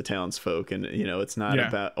and gets the townsfolk, and you know, it's not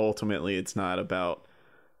about, ultimately it's not about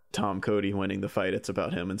Tom Cody winning the fight, it's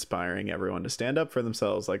about him inspiring everyone to stand up for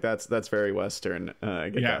themselves. Like that's very Western. I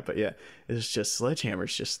get that, but yeah, it's just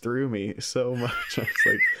sledgehammers just threw me so much. I was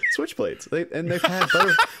like, switchblades.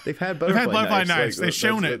 They've had butterfly knives. They've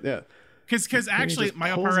shown it. Yeah. Because actually,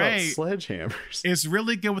 Michael Paré sledgehammers is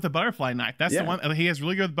really good with a butterfly knife. That's the one he has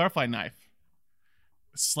really good with a butterfly knife.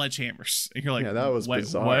 Sledgehammers. And you're like, yeah, that was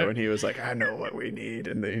bizarre what? when he was like, I know what we need,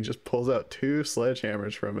 and then he just pulls out 2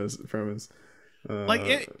 sledgehammers from his.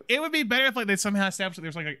 Like it would be better if like they somehow established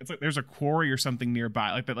that there's a quarry or something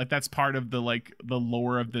nearby, like that, like that's part of the like the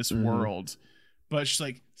lore of this world. But it's just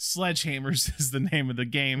like sledgehammers is the name of the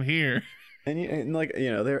game here. And like,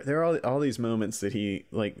 you know, there are all these moments that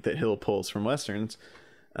that Hill pulls from westerns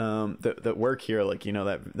that work here, like, you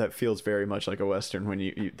know, that feels very much like a western when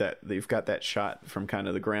you've got that shot from kind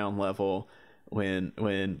of the ground level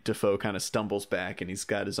when Dafoe kind of stumbles back and he's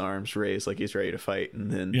got his arms raised like he's ready to fight, and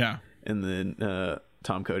then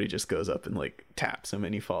Tom Cody just goes up and like taps him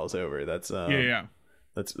and he falls over. That's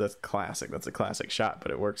that's classic. That's a classic shot, but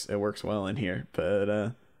it works well in here.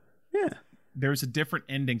 But there's a different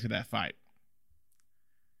ending to that fight.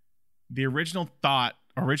 The original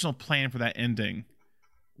plan for that ending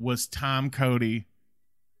was Tom Cody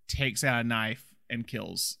takes out a knife and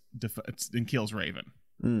kills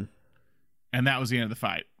Raven. And that was the end of the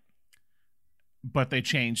fight. But they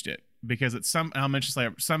changed it because I'll mention this later,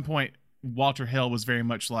 at some point Walter Hill was very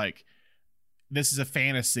much like, this is a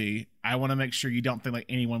fantasy. I want to make sure you don't think like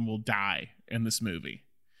anyone will die in this movie.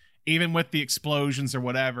 Even with the explosions or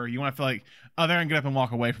whatever, you want to feel like, oh, they're gonna get up and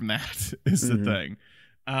walk away from that is the thing.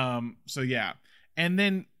 So yeah. And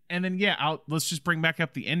then let's just bring back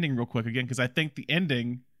up the ending real quick again, because I think the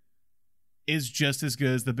ending is just as good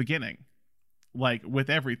as the beginning. Like with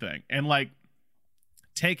everything. And like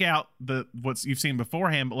take out what you've seen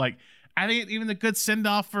beforehand, but like I think even the good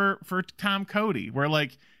send-off for Tom Cody, where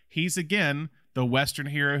like he's again the Western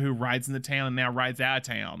hero who rides in the town and now rides out of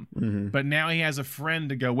town, but now he has a friend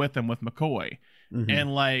to go with him with McCoy,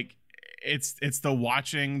 and like it's the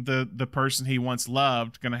watching the person he once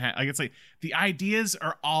loved gonna have, like, it's like the ideas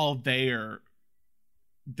are all there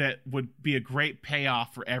that would be a great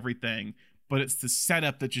payoff for everything, but it's the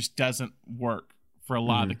setup that just doesn't work for a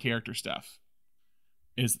lot of the character stuff.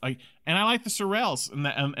 Is like, and I like the Sorrells and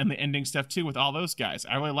the ending stuff too with all those guys.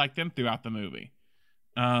 I really like them throughout the movie.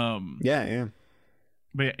 Yeah.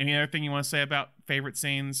 But any other thing you want to say about favorite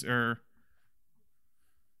scenes, or?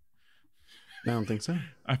 I don't think so.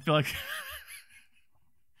 I feel like.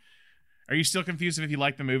 Are you still confused if you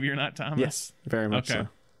like the movie or not, Thomas? Yes, very much so.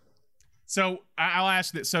 So I'll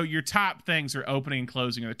ask that. So your top things are opening and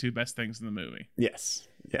closing are the 2 best things in the movie. Yes,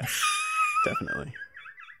 definitely.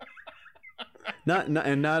 Not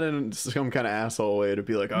in some kind of asshole way to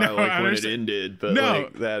be like, oh, no, I like when it ended, but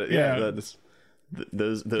like that. Yeah, that's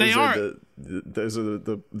those They are are. those are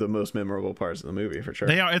the most memorable parts of the movie for sure.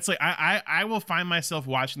 They are. It's like I will find myself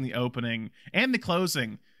watching the opening and the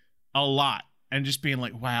closing a lot and just being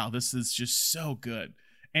like, wow, this is just so good.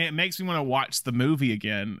 And it makes me want to watch the movie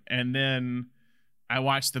again. And then I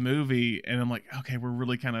watch the movie and I'm like, okay, we're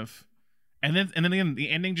really kind of, and then again, the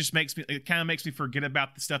ending just makes me, it kind of makes me forget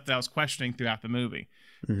about the stuff that I was questioning throughout the movie.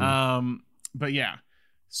 But yeah,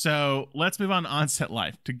 so let's move on to On-Set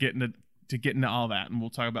Life to get into all that. And we'll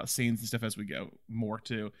talk about scenes and stuff as we go more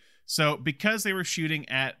too. So because they were shooting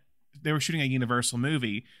a Universal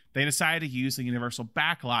movie, they decided to use the Universal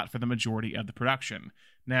backlot for the majority of the production.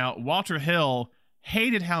 Now, Walter Hill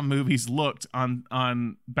hated how movies looked on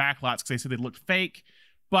backlots because they said they looked fake,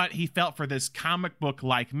 but he felt for this comic book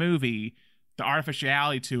like movie, the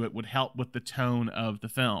artificiality to it would help with the tone of the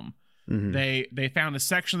film. They found a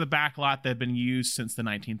section of the backlot that had been used since the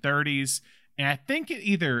 1930s, and I think it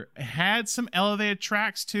either had some elevated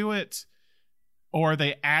tracks to it or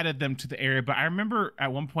they added them to the area. But I remember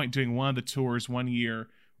at one point doing one of the tours one year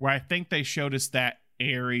where I think they showed us that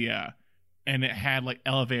area and it had like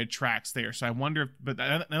elevated tracks there. So I wonder if, but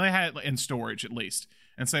then they had it in storage at least.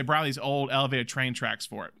 And so they brought these old elevated train tracks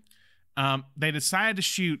for it. They decided to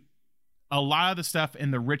shoot a lot of the stuff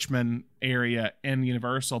in the Richmond area in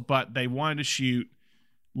Universal, but they wanted to shoot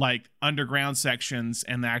like underground sections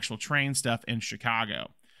and the actual train stuff in Chicago.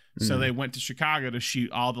 So they went to Chicago to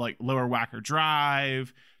shoot all the like Lower Wacker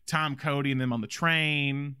Drive, Tom Cody and them on the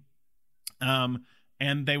train.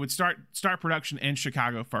 And they would start production in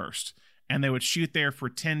Chicago first. And they would shoot there for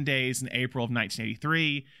 10 days in April of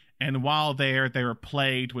 1983. And while there, they were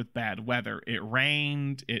plagued with bad weather. It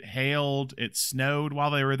rained, it hailed, it snowed while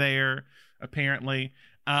they were there, apparently.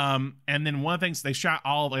 And then one of the things, they shot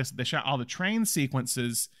all the train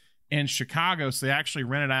sequences in Chicago. So they actually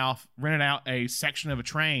rented out a section of a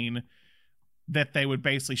train that they would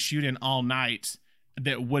basically shoot in all night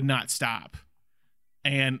that would not stop.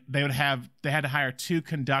 And they had to hire two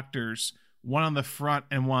conductors, one on the front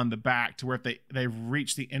and one on the back, to where if they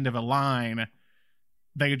reached the end of a line,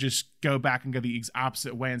 they could just go back and go the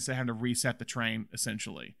opposite way instead of having to reset the train,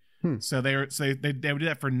 essentially. So they would do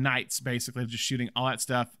that for nights, basically, just shooting all that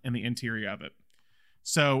stuff in the interior of it.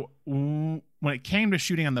 So when it came to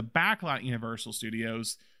shooting on the backlot Universal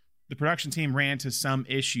Studios, the production team ran into some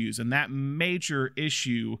issues, and that major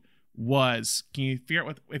issue was, can you figure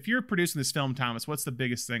out if you're producing this film, Thomas, what's the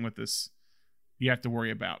biggest thing with this you have to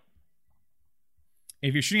worry about?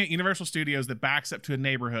 If you're shooting at Universal Studios that backs up to a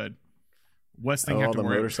neighborhood, what's the thing you have to worry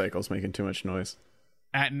about? All the motorcycles making too much noise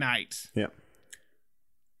at night. Yeah.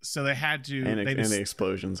 So they had to, and the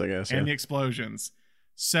explosions, I guess. And the explosions.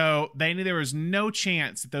 So they knew there was no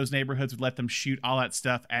chance that those neighborhoods would let them shoot all that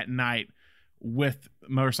stuff at night with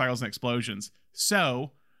motorcycles and explosions.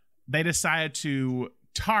 So they decided to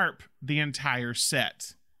tarp the entire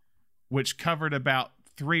set, which covered about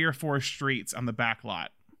 3 or 4 streets on the back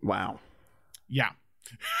lot. Wow. Yeah.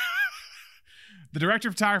 The director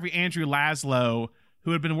of photography, Andrew Laszlo,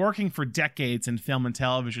 who had been working for decades in film and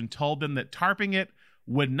television, told them that tarping it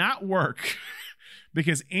would not work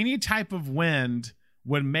because any type of wind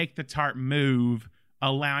would make the tarp move,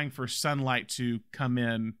 allowing for sunlight to come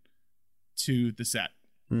in to the set.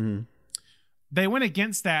 They went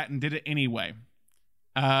against that and did it anyway.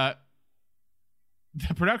 One of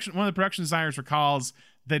the production designers recalls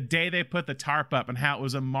the day they put the tarp up and how it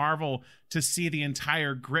was a marvel to see the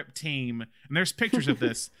entire grip team. And there's pictures of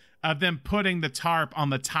this, of them putting the tarp on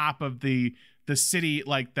the top of the city,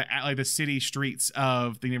 like the city streets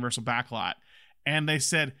of the Universal backlot. And they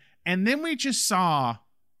said, and then we just saw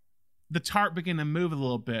the tarp begin to move a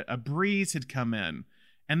little bit. A breeze had come in,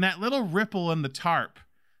 and that little ripple in the tarp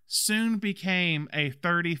soon became a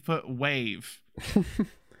 30-foot wave.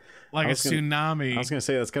 Like a tsunami. I was going to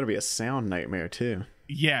say, that's got to be a sound nightmare too.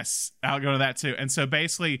 Yes, I'll go to that too. And so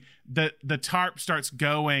basically the tarp starts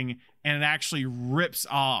going and it actually rips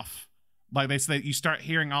off. Like they say, you start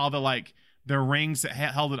hearing all the rings that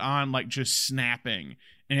held it on, like just snapping.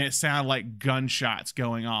 And it sounded like gunshots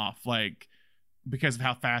going off, like because of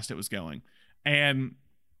how fast it was going. And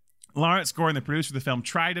Lawrence Gordon, the producer of the film,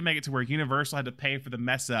 tried to make it to where Universal had to pay for the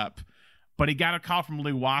mess up. But he got a call from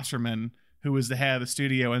Lou Wasserman, who was the head of the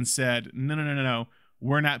studio, and said, no,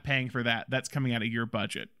 we're not paying for that. That's coming out of your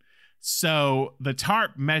budget. So the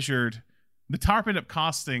tarp ended up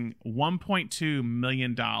costing $1.2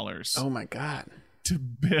 million. Oh my God. To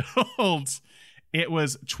build. It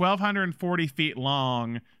was 1,240 feet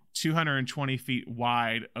long, 220 feet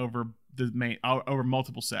wide over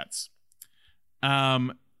multiple sets.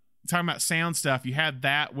 Talking about sound stuff, you had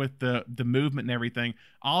that with the movement and everything.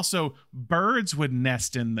 Also, birds would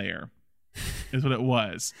nest in there. is what it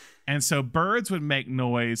was. And so birds would make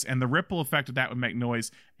noise, and the ripple effect of that would make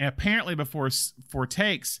noise. And apparently before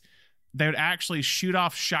takes, they would actually shoot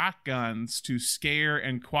off shotguns to scare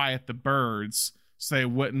and quiet the birds so they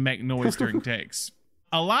wouldn't make noise during takes.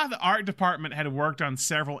 A lot of the art department had worked on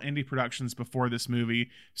several indie productions before this movie,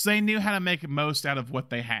 so they knew how to make the most out of what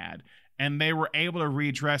they had. And they were able to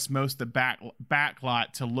redress most of the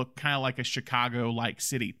backlot to look kind of like a Chicago-like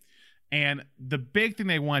city. And the big thing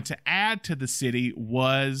they wanted to add to the city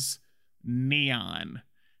was neon.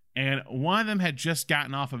 And one of them had just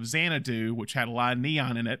gotten off of Xanadu, which had a lot of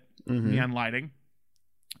neon in it, neon lighting.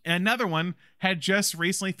 And another one had just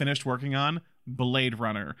recently finished working on Blade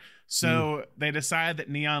Runner. So they decided that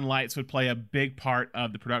neon lights would play a big part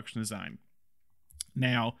of the production design.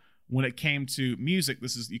 Now, when it came to music,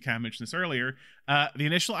 you kind of mentioned this earlier, the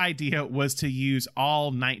initial idea was to use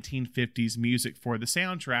all 1950s music for the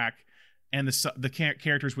soundtrack, and the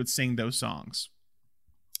characters would sing those songs.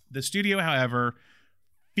 The studio, however,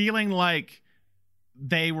 feeling like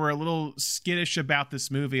they were a little skittish about this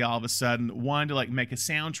movie all of a sudden, wanted to make a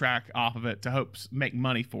soundtrack off of it to hope make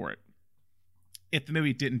money for it if the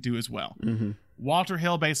movie didn't do as well. Walter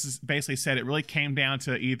Hill basically said it really came down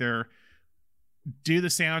to either do the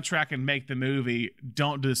soundtrack and make the movie,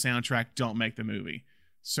 don't do the soundtrack, don't make the movie.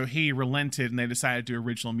 So he relented, and they decided to do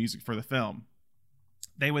original music for the film.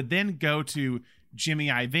 They would then go to Jimmy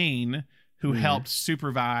Iovine, who helped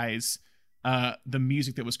supervise the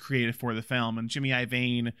music that was created for the film. And Jimmy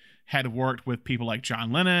Iovine had worked with people like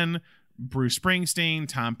John Lennon, Bruce Springsteen,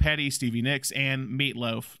 Tom Petty, Stevie Nicks, and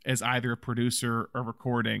Meatloaf as either a producer or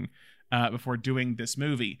recording before doing this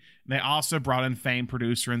movie. They also brought in famed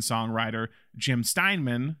producer and songwriter Jim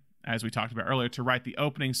Steinman, as we talked about earlier, to write the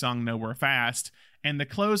opening song Nowhere Fast and the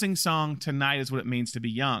closing song Tonight Is What It Means to Be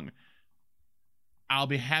Young. I'll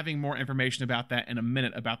be having more information about that in a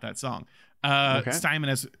minute about that song. Okay. Steinman,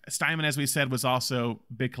 as we said, was also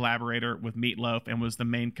a big collaborator with Meatloaf and was the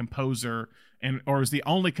main composer or was the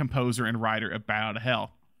only composer and writer of Bat Out of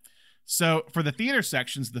Hell. So for the theater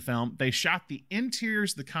sections of the film, they shot the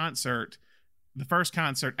interiors of the first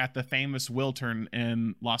concert at the famous Wiltern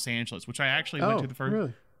in Los Angeles, which I actually went to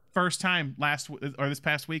the first time this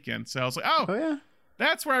past weekend. So I was like, oh yeah,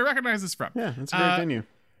 that's where I recognize this from. Yeah, that's a great venue.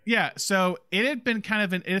 Yeah, so it had been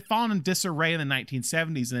it had fallen in disarray in the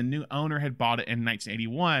 1970s, and a new owner had bought it in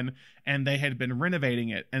 1981, and they had been renovating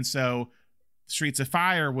it. And so Streets of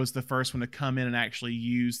Fire was the first one to come in and actually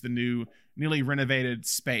use the newly renovated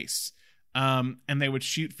space. And they would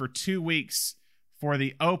shoot for 2 weeks for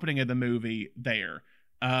the opening of the movie there.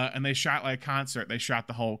 And they shot a concert. They shot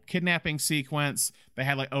the whole kidnapping sequence. They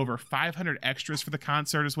had over 500 extras for the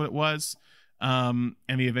concert is what it was. And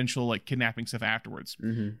the eventual kidnapping stuff afterwards.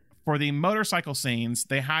 For the motorcycle scenes,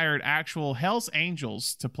 they hired actual Hell's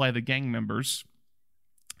Angels to play the gang members.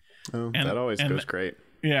 Oh, that always goes great.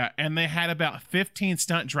 Yeah, and they had about 15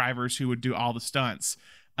 stunt drivers who would do all the stunts.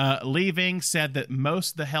 Leaving said that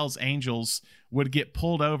most of the Hell's Angels would get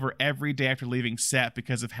pulled over every day after leaving set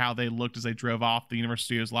because of how they looked as they drove off the Universal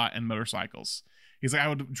Studios lot in motorcycles. He's like, I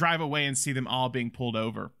would drive away and see them all being pulled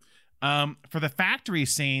over. For the factory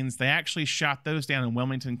scenes, they actually shot those down in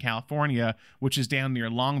Wilmington, California, which is down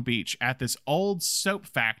near Long Beach, at this old soap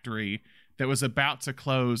factory that was about to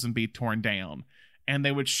close and be torn down. And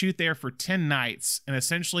they would shoot there for 10 nights and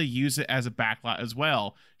essentially use it as a backlot as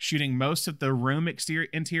well, shooting most of the room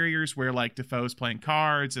interiors where Defoe's playing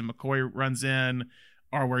cards and McCoy runs in,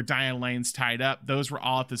 or where Diane Lane's tied up. Those were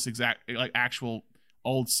all at this exact actual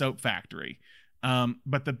old soap factory.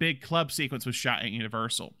 But the big club sequence was shot at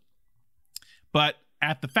Universal. But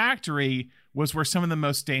at the factory was where some of the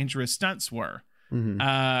most dangerous stunts were.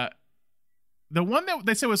 The one that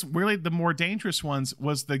they said was really the more dangerous ones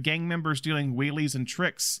was the gang members doing wheelies and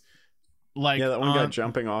tricks. That one guy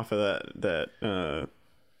jumping off of that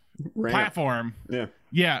platform.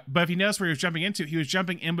 Yeah. But if you notice where he was jumping into, he was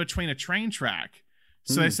jumping in between a train track.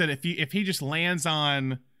 So they said if he just lands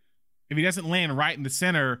if he doesn't land right in the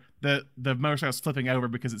center, the motorcycle's flipping over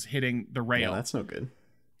because it's hitting the rail. Yeah, that's no good.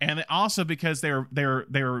 And also because they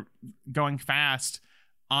were going fast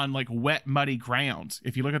on wet, muddy ground.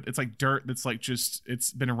 If you look at it's dirt that's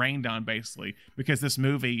it's been rained on basically, because this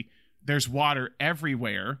movie there's water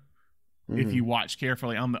everywhere. If you watch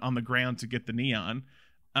carefully on the ground to get the neon.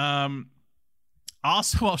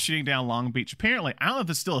 Also while shooting down Long Beach, apparently, I don't know if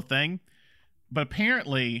it's still a thing, but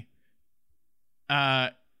apparently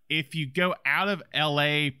if you go out of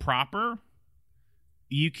LA proper,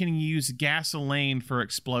 you can use gasoline for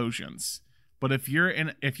explosions. But if you're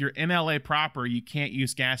in LA proper, you can't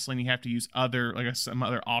use gasoline. You have to use some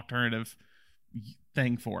other alternative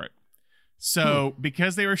thing for it. So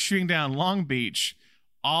because they were shooting down Long Beach,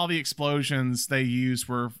 all the explosions they used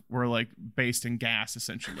were like based in gas,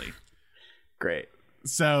 essentially. Great.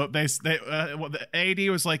 So the AD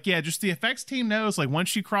was like, yeah, just the effects team knows, like,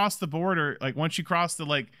 once you cross the border, like once you cross the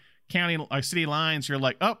like county city lines, you're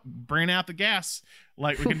like, oh, bring out the gas,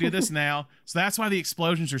 like we can do this now. So that's why the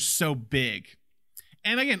explosions are so big.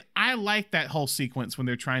 And again, I like that whole sequence when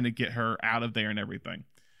they're trying to get her out of there and everything.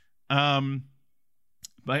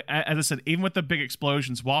 But as I said, even with the big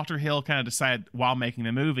explosions, Walter Hill kind of decided while making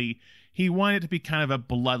the movie, he wanted it to be kind of a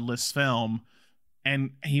bloodless film.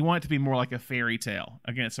 And he wanted it to be more like a fairy tale.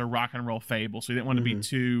 Again, it's a rock and roll fable, so he didn't want to be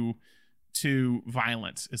too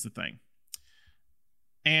violent, is the thing.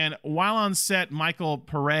 And while on set, Michael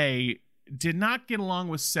Pare did not get along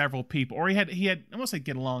with several people, or he had I won't say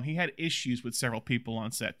get along. He had issues with several people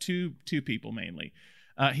on set, two people mainly.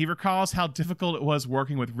 He recalls how difficult it was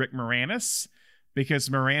working with Rick Moranis because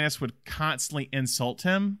Moranis would constantly insult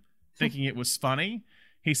him, thinking it was funny.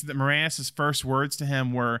 He said that Moranis' first words to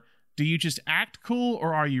him were, "Do you just act cool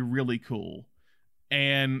or are you really cool?"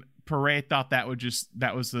 And Pare thought that was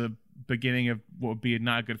the beginning of what would be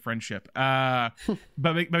not a good friendship. But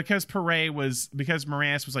because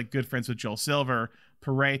Moranis was like good friends with Joel Silver,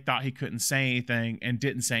 Pare thought he couldn't say anything and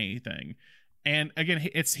didn't say anything. And again,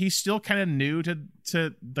 he's still kind of new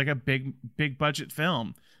to like a big budget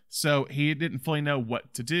film, so he didn't fully know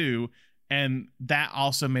what to do, and that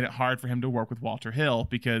also made it hard for him to work with Walter Hill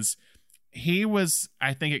because he was,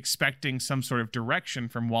 I think, expecting some sort of direction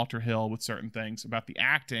from Walter Hill with certain things about the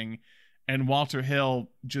acting, and Walter Hill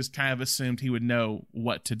just kind of assumed he would know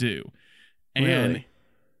what to do. And really?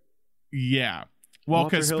 Yeah. Well,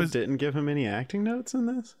 Walter Hill didn't give him any acting notes in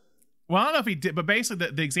this? Well, I don't know if he did, but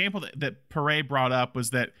basically the example that Pare brought up was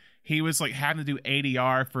that he was like having to do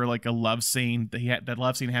ADR for like a love scene that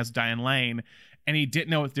love scene has Diane Lane, and he didn't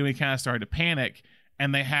know what to do. He kind of started to panic.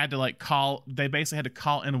 And they basically had to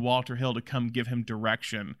call in Walter Hill to come give him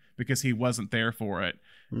direction because he wasn't there for it.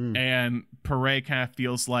 And Pare kind of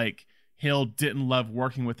feels like Hill didn't love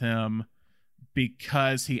working with him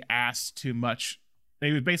because he asked too much.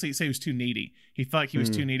 They would basically say he was too needy. He felt like he was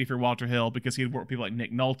too needy for Walter Hill because he had worked with people like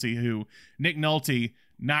Nick Nolte,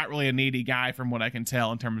 not really a needy guy from what I can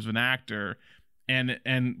tell in terms of an actor.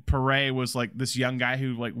 And Pare was like this young guy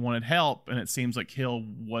who like wanted help, and it seems like Hill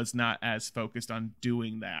was not as focused on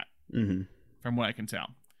doing that, from what I can tell.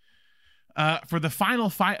 For the final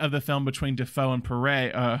fight of the film between Dafoe and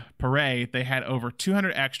Pare, they had over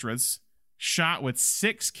 200 extras, shot with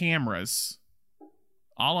 6 cameras,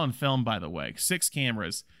 all on film, by the way, 6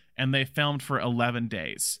 cameras, and they filmed for 11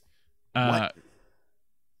 days. What?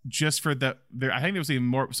 Just for I think there was even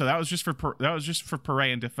more. So that was just for Pare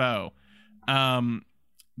and Dafoe.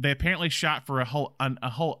 They apparently shot for a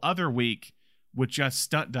whole other week with just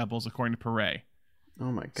stunt doubles, according to Pare.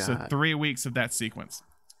 Oh my god! So 3 weeks of that sequence.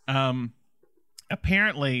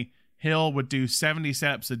 Apparently Hill would do 70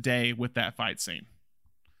 setups a day with that fight scene.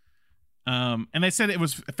 And they said it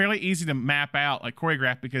was fairly easy to map out, like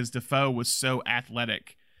choreograph, because Dafoe was so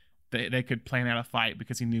athletic that they could plan out a fight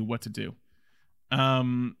because he knew what to do.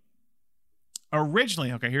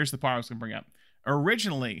 Originally, okay, here's the part I was going to bring up.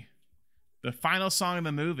 Originally, the final song of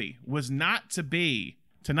the movie was not to be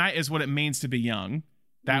 "Tonight Is What It Means to Be Young."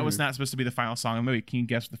 That was not supposed to be the final song of the movie. Can you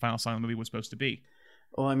guess what the final song of the movie was supposed to be?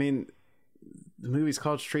 Well, I mean, the movie's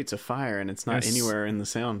called Streets of Fire, and it's not anywhere in the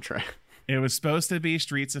soundtrack. It was supposed to be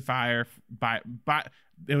Streets of Fire by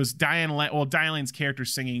it was Diane Lane's character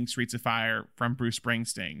singing Streets of Fire from Bruce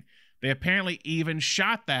Springsteen. They apparently even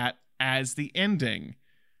shot that as the ending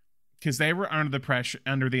because they were under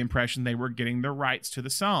the impression they were getting the rights to the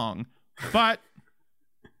song. But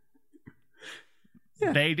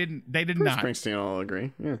they did Bruce not. Springsteen will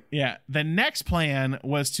agree. Yeah. The next plan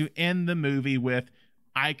was to end the movie with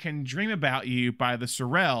 "I Can Dream About You" by the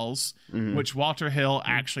Sorrells, which Walter Hill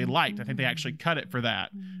actually liked. I think they actually cut it for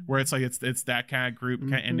that, where it's like it's that kind of group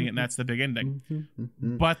kind of ending, and that's the big ending.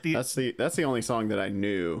 But that's the only song that I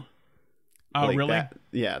knew. Oh, like really?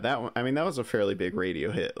 That one. I mean, that was a fairly big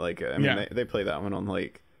radio hit. Like, I mean, they play that one on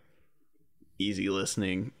like easy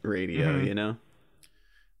listening radio, you know.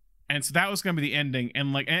 And so that was going to be the ending,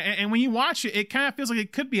 and like, and when you watch it, it kind of feels like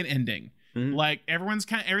it could be an ending. Like everything's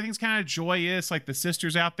kind of joyous, like the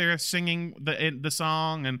sisters out there singing the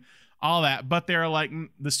song and all that, but they're like,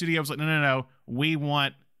 the studio was like, no, we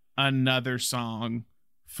want another song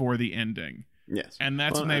for the ending. Yes, and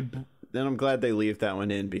that's when they. Then I'm glad they leave that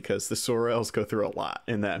one in because the Sorrells go through a lot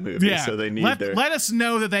in that movie. Yeah, so they need let us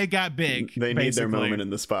know that they got big. They need their moment in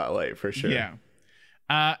the spotlight for sure. Yeah.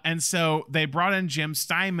 And so they brought in Jim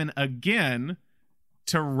Steinman again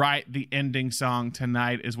to write the ending song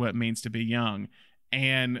 "Tonight Is What It Means to Be Young,"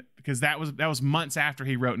 and because that was months after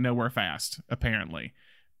he wrote "Nowhere Fast," apparently.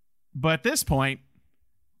 But at this point,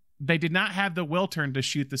 they did not have the Wiltern to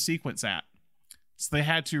shoot the sequence at, so they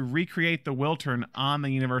had to recreate the Wiltern on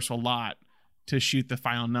the Universal lot to shoot the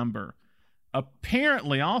final number.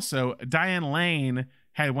 Apparently, also, Diane Lane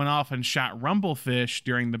had went off and shot Rumblefish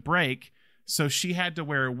during the break, so she had to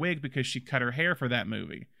wear a wig because she cut her hair for that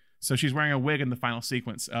movie. So she's wearing a wig in the final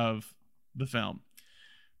sequence of the film.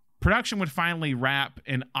 Production would finally wrap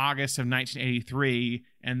in August of 1983,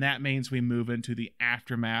 and that means we move into the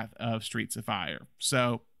aftermath of Streets of Fire.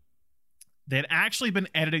 So they had actually been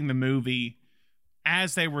editing the movie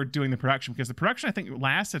as they were doing the production, because the production, I think,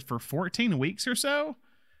 lasted for 14 weeks or so.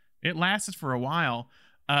 It lasted for a while.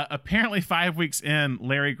 Apparently, 5 weeks in,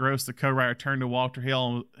 Larry Gross, the co-writer, turned to Walter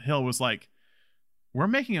Hill was like, "We're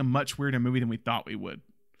making a much weirder movie than we thought we would."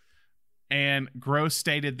 And Gross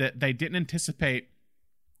stated that they didn't anticipate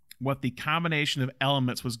what the combination of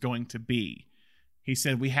elements was going to be. He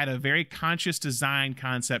said, "We had a very conscious design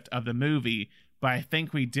concept of the movie, but I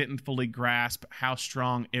think we didn't fully grasp how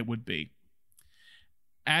strong it would be."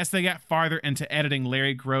 As they got farther into editing,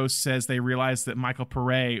 Larry Gross says they realized that Michael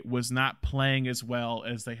Pare was not playing as well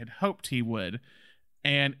as they had hoped he would.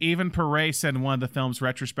 And even Pare said in one of the film's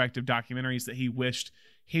retrospective documentaries that he wished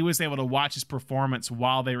he was able to watch his performance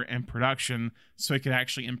while they were in production so he could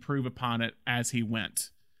actually improve upon it as he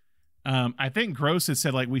went. I think Gross had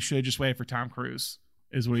said, like, we should just wait for Tom Cruise,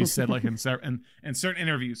 is what he said, like in certain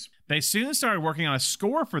interviews. They soon started working on a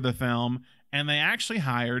score for the film, and they actually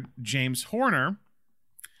hired James Horner,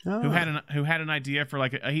 who had an idea for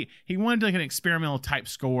like he wanted like an experimental type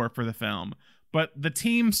score for the film. But the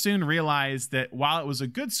team soon realized that while it was a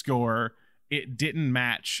good score, it didn't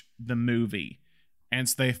match the movie. And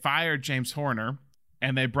so they fired James Horner,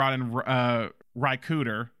 and they brought in Ry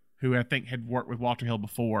Cooder, who I think had worked with Walter Hill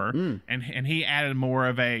before, and he added more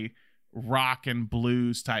of a rock and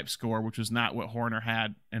blues type score, which was not what Horner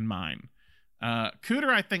had in mind. Cooder,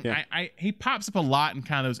 I think, he pops up a lot in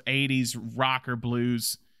kind of those 80s rock or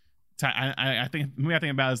blues. I think the movie I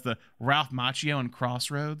think about is the Ralph Macchio and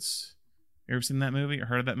Crossroads. You ever seen that movie or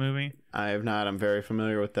heard of that movie? I have not. I'm very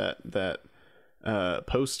familiar with that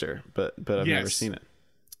poster, but I've never seen it.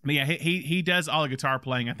 But yeah, he does all the guitar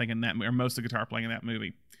playing, I think, in that, or most of the guitar playing in that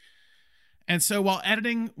movie. And so while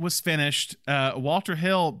editing was finished, Walter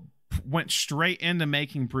Hill went straight into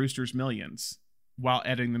making Brewster's Millions while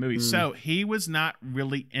editing the movie. So he was not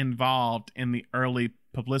really involved in the early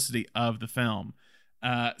publicity of the film.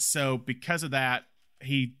 So because of that,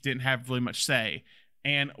 he didn't have really much say.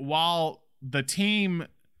 And while the team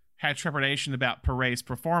had trepidation about Pare's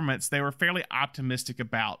performance, they were fairly optimistic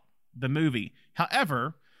about the movie.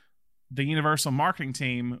 However, the Universal marketing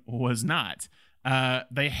team was not.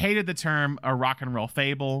 They hated the term "a rock and roll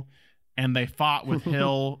fable," and they fought with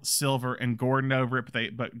Hill, Silver, and Gordon over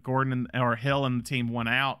it. But Gordon or Hill and the team won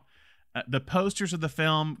out. The posters of the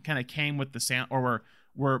film kind of came with the sound, or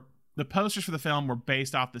were the posters for the film were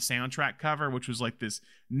based off the soundtrack cover, which was like this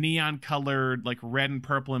neon colored, like red and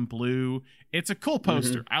purple and blue. It's a cool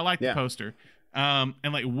poster. I like the poster. And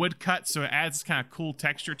like wood cut, so it adds this kind of cool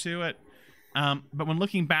texture to it. But when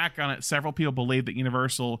looking back on it, several people believe that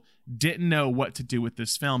Universal didn't know what to do with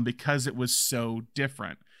this film because it was so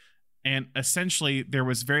different. And essentially, there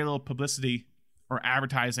was very little publicity or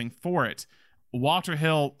advertising for it. Walter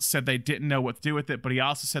Hill said they didn't know what to do with it, but he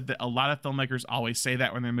also said that a lot of filmmakers always say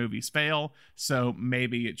that when their movies fail, so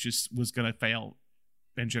maybe it just was going to fail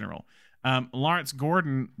in general. Lawrence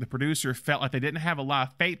Gordon, the producer, felt like they didn't have a lot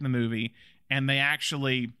of faith in the movie, and they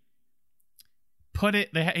actually put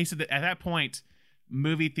it. He said that at that point,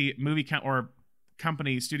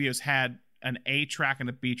 company studios had an A track and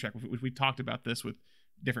a B track. We talked about this with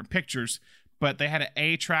different pictures, but they had an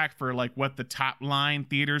A track for like what the top line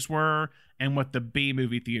theaters were and what the B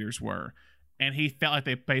movie theaters were. And he felt like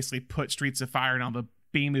they basically put Streets of Fire in all the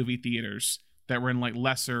B movie theaters that were in like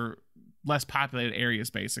less populated areas,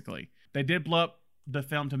 basically. They did blow up the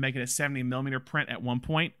film to make it a 70 millimeter print at one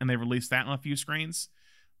point, and they released that on a few screens.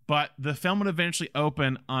 But the film would eventually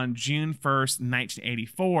open on June 1st,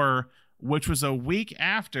 1984, which was a week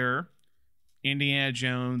after Indiana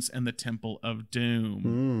Jones and the Temple of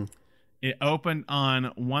Doom. It opened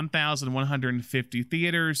on 1,150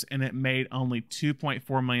 theaters, and it made only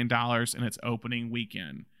 $2.4 million in its opening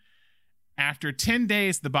weekend. After 10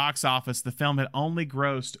 days at the box office, the film had only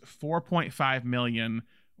grossed $4.5 million,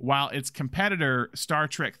 while its competitor, Star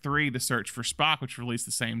Trek III: The Search for Spock, which released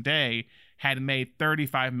the same day, had made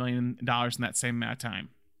 $35 million in that same amount of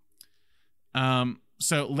time.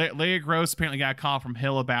 Leah Gross apparently got a call from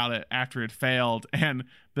Hill about it after it failed, and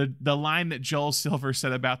the line that Joel Silver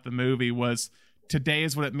said about the movie was, "Today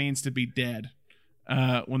is what it means to be dead."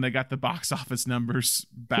 When they got the box office numbers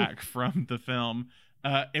back from the film,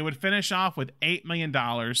 it would finish off with $8 million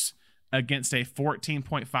against a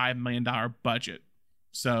 $14.5 million budget,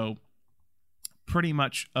 so pretty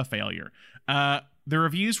much a failure. The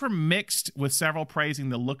reviews were mixed, with several praising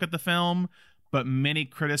the look of the film, but many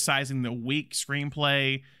criticizing the weak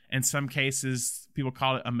screenplay. In some cases, people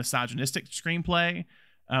call it a misogynistic screenplay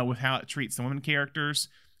with how it treats the women characters.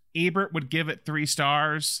 Ebert would give it 3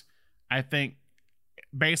 stars. I think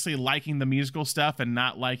basically liking the musical stuff and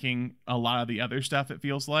not liking a lot of the other stuff, it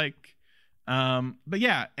feels like. But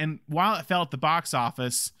yeah, and while it fell at the box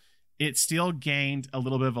office, it still gained a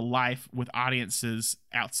little bit of a life with audiences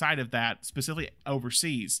outside of that, specifically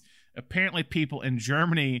overseas. Apparently people in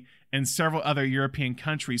Germany and several other European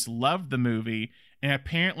countries loved the movie, and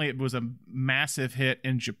apparently it was a massive hit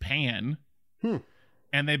in Japan.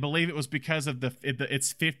 And they believe it was because of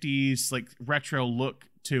its 50s like retro look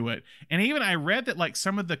to it. And even I read that like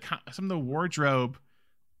some of the wardrobe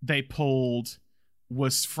they pulled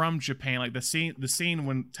was from Japan. Like the scene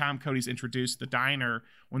when Tom Cody's introduced the diner,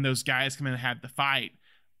 when those guys come in and had the fight,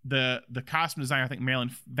 the costume designer, I think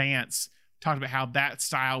Marilyn Vance, talked about how that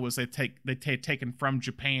style was they'd taken from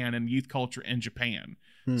Japan and youth culture in Japan.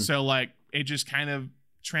 So like it just kind of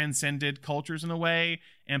transcended cultures in a way,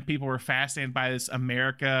 and people were fascinated by this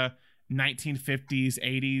America 1950s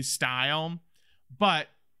 80s style, but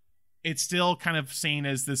it's still kind of seen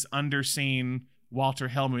as this underseen Walter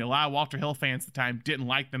Hill movie. A lot of Walter Hill fans at the time didn't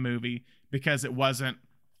like the movie because it wasn't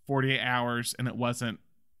 48 Hours and it wasn't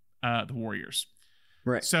The Warriors.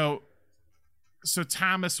 Right. So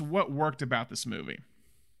Thomas, what worked about this movie?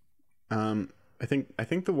 I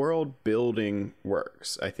think the world building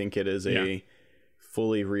works. I think it is a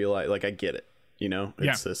fully realized, like, I get it, you know,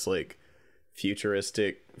 it's this like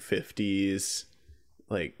futuristic 50s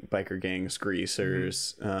like biker gangs,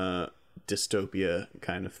 greasers, dystopia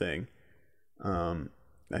kind of thing.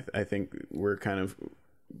 I think we're kind of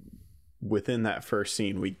within that first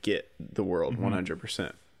scene, we get the world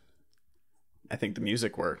 100%. I think the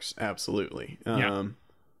music works absolutely. The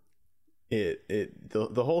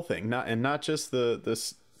whole thing, not just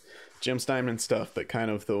this Jim Steinman stuff, but kind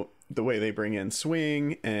of the way they bring in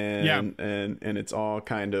swing and it's all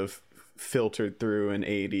kind of filtered through an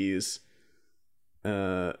 80s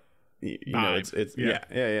you know, it's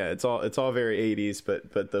it's all very 80s,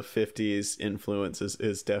 but the 50s influence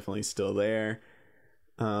is definitely still there.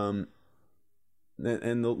 And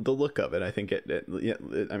the look of it, I think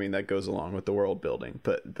I mean, that goes along with the world building,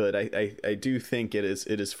 but I do think it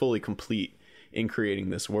is fully complete in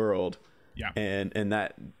creating this world. And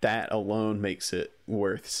that alone makes it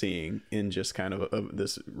worth seeing in just kind of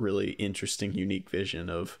this really interesting, unique vision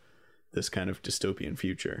of this kind of dystopian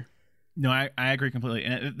future. No, I agree completely.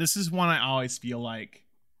 And this is one I always feel like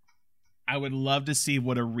I would love to see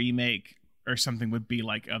what a remake or something would be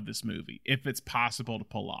like of this movie, if it's possible to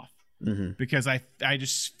pull off. Because I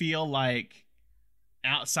just feel like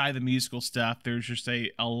outside the musical stuff, there's just a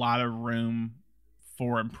lot of room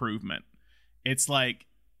for improvement. It's like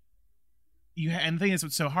and the thing is,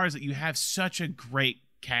 what's so hard is that you have such a great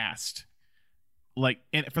cast, like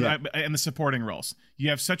in the supporting roles. You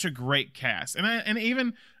have such a great cast, and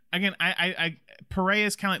even again, I Pare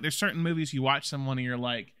is kind of like, there's certain movies you watch someone and you're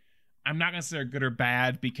like, I'm not gonna say they're good or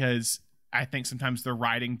bad because I think sometimes the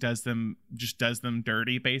writing does them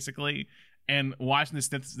dirty, basically. And watching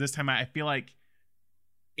this time, I feel like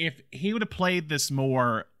if he would have played this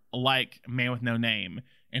more like Man with No Name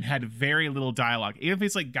and had very little dialogue, even if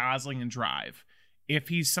he's like Gosling and Drive, if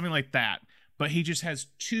he's something like that, but he just has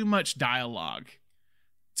too much dialogue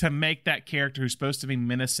to make that character who's supposed to be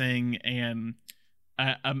menacing and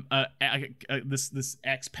this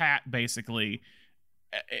expat, basically,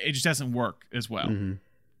 it just doesn't work as well.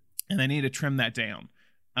 And they need to trim that down.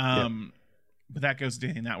 But that goes to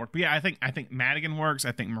anything that work. But yeah, I think Madigan works.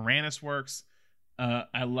 I think Moranis works.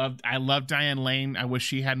 I love Diane Lane. I wish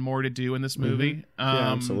she had more to do in this movie.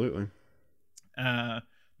 Absolutely. The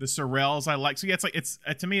Sorrells I like. So yeah, it's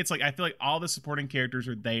to me, it's like I feel like all the supporting characters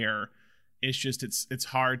are there. It's just it's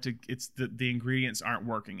hard to the ingredients aren't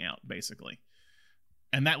working out, basically.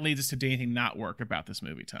 And that leads us to anything not work about this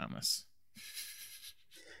movie, Thomas.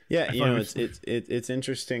 Yeah, you know, it's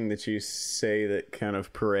interesting that you say that kind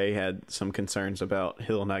of Pare had some concerns about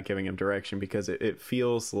Hill not giving him direction, because it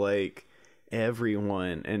feels like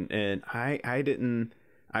everyone and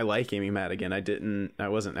I like Amy Madigan. I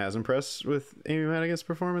wasn't as impressed with Amy Madigan's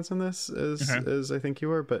performance in this as I think you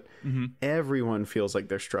were, but everyone feels like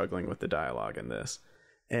they're struggling with the dialogue in this.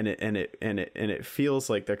 it feels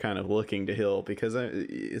like they're kind of looking to Hill, because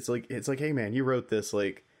it's like, hey man, you wrote this,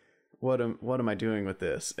 like what am I doing with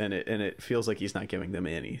this? And it feels like he's not giving them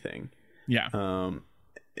anything. Yeah.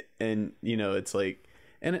 And you know, it's like,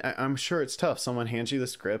 and I'm sure it's tough. Someone hands you the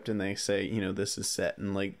script and they say, you know, this is set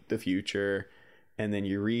in like the future, and then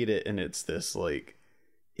you read it and it's this like,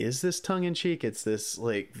 is this tongue in cheek? It's this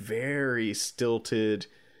like very stilted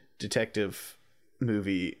detective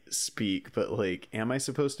movie speak, but like, am I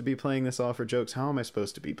supposed to be playing this off for jokes? How am I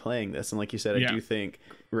supposed to be playing this? And like you said, I do think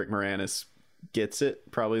Rick Moranis gets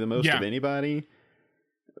it probably the most of anybody,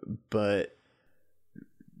 but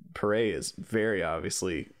Pare is very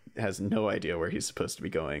obviously has no idea where he's supposed to be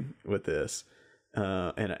going with this.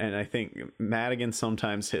 And I think Madigan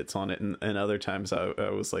sometimes hits on it, and other times I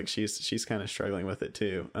was like, she's kind of struggling with it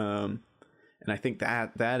too. And I think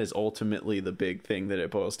that is ultimately the big thing that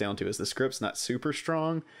it boils down to, is the script's not super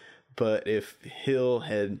strong, but if Hill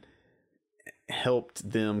had helped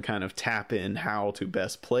them kind of tap in how to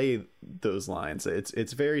best play those lines,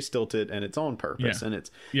 it's very stilted and it's on purpose, and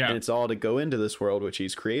it's all to go into this world which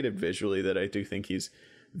he's created visually, that I do think he's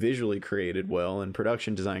visually created well, and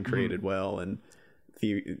production design created well, and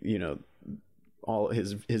you know, all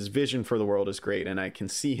his vision for the world is great, and I can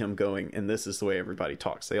see him going, and this is the way everybody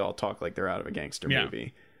talks. They all talk like they're out of a gangster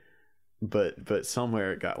movie, but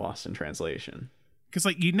somewhere it got lost in translation. Because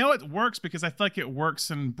like, you know, it works because I feel like it works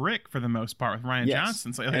in Brick for the most part with Rian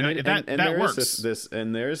Johnson. So that works.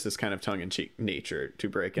 There is this kind of tongue-in-cheek nature to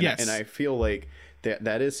Brick, and I feel like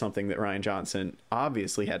that is something that Rian Johnson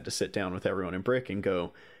obviously had to sit down with everyone in Brick and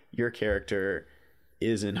go, your character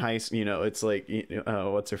is in high school. You know, it's like,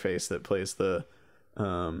 what's her face that plays the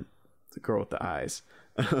girl with the eyes,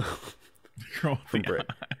 the girl from Brick.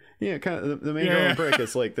 Yeah, kind of the main girl in Brick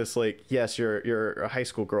is like this. Like, yes, you're a high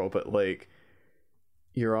school girl, but like,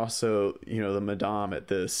 you're also, you know, the madame at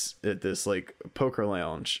this like poker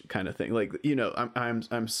lounge kind of thing. Like, you know,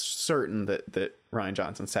 I'm certain that Rian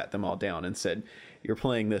Johnson sat them all down and said, you're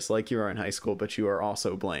playing this like you are in high school, but you are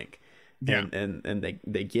also blank. Yeah. And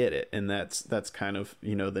they get it. And that's kind of,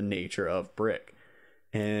 you know, the nature of Brick.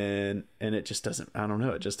 And it just doesn't, I don't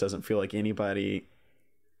know, it just doesn't feel like anybody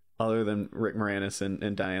other than Rick Moranis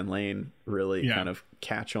and Diane Lane really kind of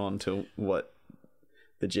catch on to what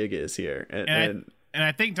the jig is here. And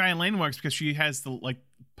I think Diane Lane works because she has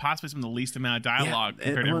possibly some of the least amount of dialogue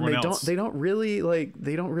compared to everyone else. They don't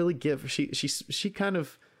really give, she kind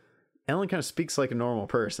of, Ellen kind of speaks like a normal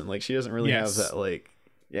person. Like, she doesn't really have that like,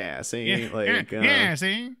 see, see.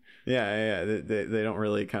 They don't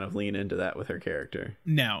really kind of lean into that with her character.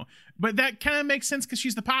 No, but that kind of makes sense because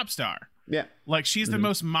she's the pop star. Yeah, like she's the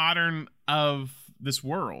most modern of this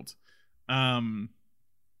world. But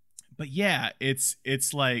yeah,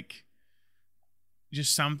 it's like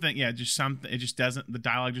just something. It just doesn't. The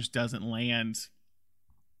dialogue just doesn't land.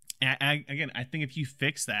 And I think if you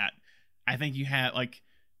fix that, I think you have like.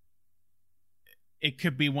 It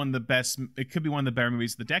could be one of the best. It could be one of the better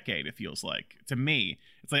movies of the decade. It feels like to me.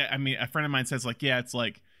 It's like, I mean, a friend of mine says like, it's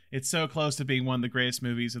like it's so close to being one of the greatest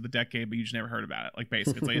movies of the decade, but you just never heard about it. Like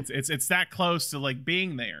basically, it's like it's that close to like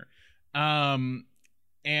being there.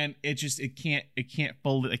 And it can't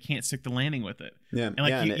fold it. It can't stick the landing with it. Yeah, and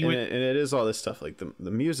like and it is all this stuff like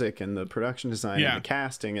the music and the production design and the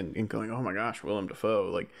casting and going, oh my gosh, Willem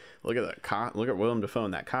Dafoe! Like look at that, look at Willem Dafoe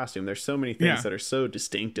in that costume. There's so many things that are so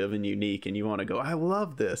distinctive and unique, and you want to go, I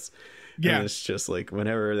love this. Yeah, and it's just like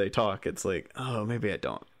whenever they talk, it's like, oh, maybe I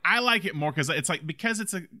don't. I like it more because it's like because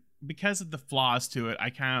of the flaws to it.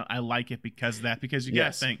 I like it because of that, because you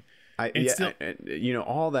gotta think. You know,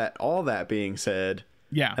 all that being said.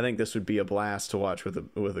 Yeah, I think this would be a blast to watch with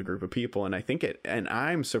a group of people, and I think and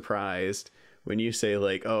I'm surprised when you say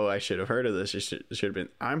like, oh, I should have heard of this. It should have been.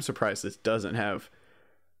 I'm surprised this doesn't have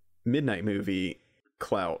Midnight Movie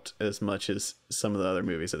clout as much as some of the other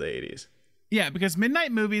movies of the 80s. Yeah, because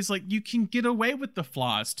Midnight Movies, like, you can get away with the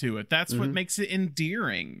flaws to it. That's what makes it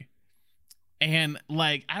endearing. And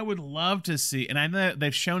like, I would love to see, and I know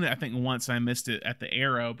they've shown it, I think once, I missed it at the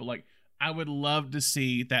Arrow, but like, I would love to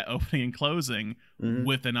see that opening and closing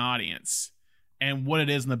with an audience and what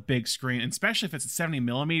it is on the big screen, and especially if it's a 70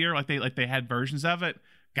 millimeter, like they had versions of it.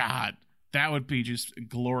 God, that would be just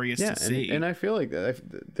glorious to see. And I feel like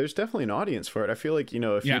there's definitely an audience for it. I feel like, you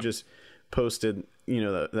know, if you just posted, you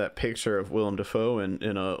know, that picture of Willem Dafoe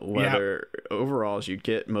in a leather overalls, you'd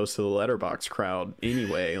get most of the Letterboxd crowd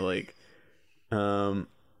anyway. Like,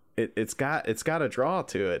 it's got a draw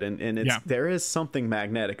to it, and it's there is something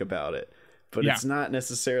magnetic about it, but it's not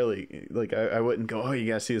necessarily like I wouldn't go, oh, you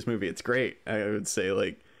gotta see this movie, it's great. I would say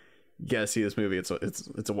like, you gotta see this movie. It's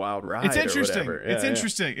a wild ride. It's interesting. Or whatever. It's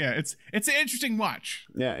interesting. Yeah, it's an interesting watch.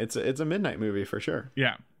 Yeah, it's a midnight movie for sure.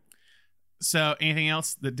 Yeah. So anything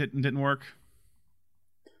else that didn't work?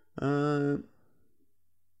 I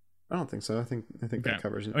don't think so. I think that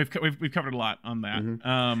covers it. We've covered a lot on that. Mm-hmm.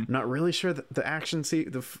 I'm not really sure the action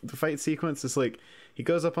the fight sequence is like he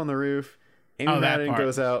goes up on the roof. Amy Madigan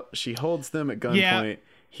goes out. She holds them at gunpoint.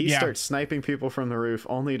 He starts sniping people from the roof,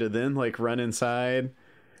 only to then like run inside.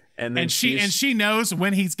 And then she knows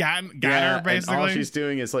when he's got her, basically. And all she's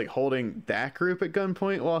doing is like holding that group at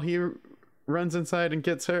gunpoint while he runs inside and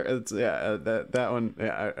gets her. That one.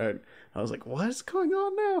 Yeah, I was like, what is going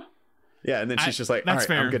on now? Yeah, and then she's just like, all right,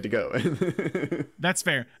 fair. I'm good to go. That's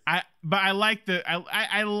fair. I like the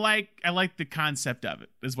I like the concept of it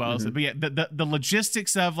as well as but yeah, the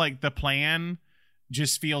logistics of like the plan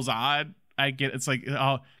just feels odd. I get it's like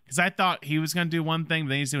because I thought he was gonna do one thing, but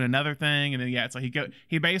then he's doing another thing, and then it's like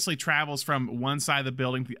he basically travels from one side of the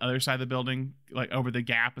building to the other side of the building, like over the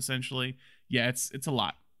gap essentially. Yeah, it's a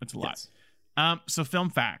lot. It's a lot. Yes. So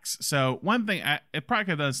film facts. So one thing it probably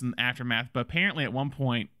could have done this in the aftermath, but apparently at one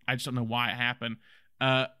point I just don't know why it happened.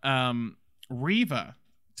 Reva,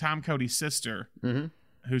 Tom Cody's sister,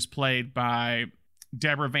 who's played by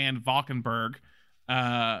Deborah Van Valkenburg.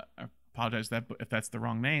 I apologize if that's the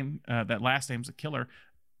wrong name. That last name's a killer.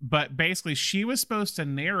 But basically, she was supposed to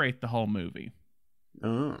narrate the whole movie.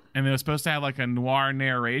 Oh. And it was supposed to have like a noir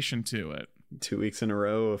narration to it. 2 weeks in a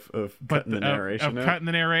row of cutting the narration out. Cutting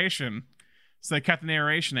the narration. So they cut the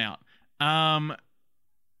narration out.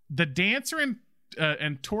 The dancer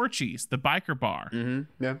in Torchy's, the biker bar.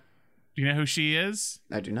 Mm-hmm. Yeah. Do you know who she is?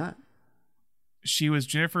 I do not. She was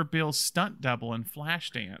Jennifer Beals' stunt double in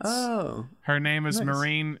Flashdance. Oh. Her name is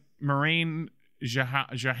nice. Maureen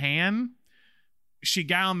Jahan. She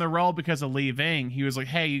got on the role because of Lee Ving. He was like,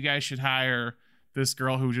 hey, you guys should hire this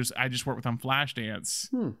girl who I just worked with on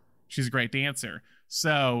Flashdance. She's a great dancer.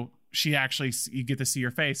 So she actually, you get to see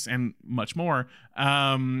her face and much more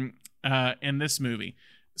in this movie.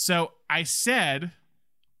 So I said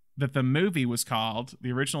that the movie was called,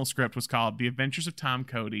 the original script was called The Adventures of Tom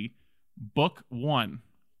Cody, Book 1.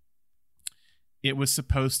 It was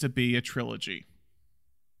supposed to be a trilogy.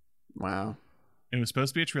 Wow. It was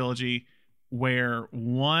supposed to be a trilogy where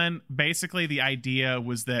basically the idea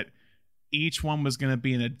was that each one was going to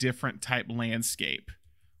be in a different type landscape.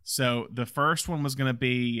 So the first one was going to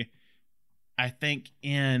be, I think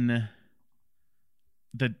the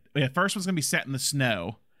first one's going to be set in the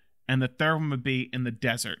snow, and the third one would be in the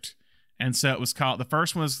desert. And so it was called, the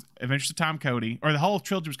first one was Adventures of Tom Cody, or the whole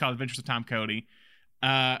trilogy was called Adventures of Tom Cody.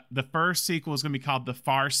 The first sequel was going to be called The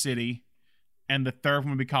Far City, and the third one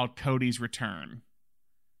would be called Cody's Return.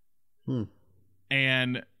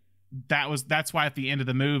 And that's why at the end of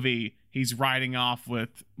the movie, he's riding off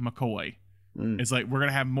with McCoy. It's like, we're going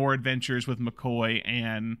to have more adventures with McCoy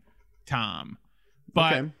and Tom.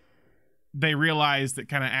 But they realized that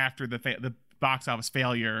kind of after the box office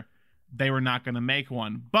failure, they were not going to make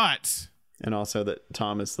one. And also that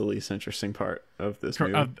Tom is the least interesting part of this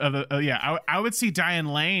movie. I would see Diane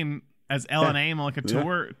Lane as Ellen Aim on like a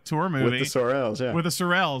tour movie. With the Sorrells, yeah. With the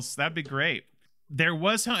Sorrells. That'd be great. There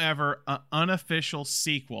was, however, an unofficial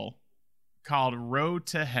sequel called Road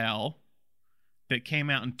to Hell that came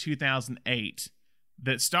out in 2008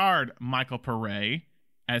 that starred Michael Pare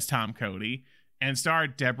as Tom Cody and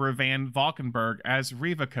starred Deborah Van Valkenburg as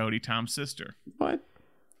Reva Cody, Tom's sister. What?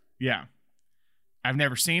 Yeah. I've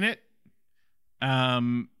never seen it.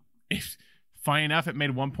 Funny enough, it made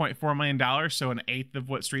 $1.4 million, so an eighth of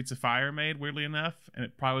what Streets of Fire made, weirdly enough, and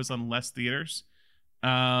it probably was on less theaters. But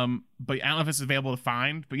I don't know if it's available to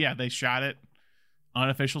find, but yeah, they shot it.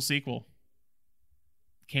 Unofficial sequel.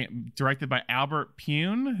 Directed by Albert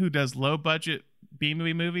Pune, who does low budget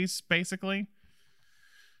B-movie movies, basically.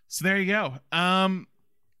 So there you go.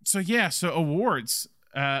 So awards.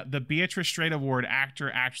 The Beatrice Straight Award, actor,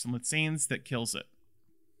 actress, and lit scenes that kills it.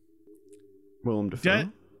 Willem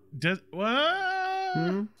Dafoe.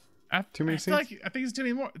 Too many scenes? I think it's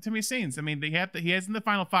too many scenes. I mean, he has in the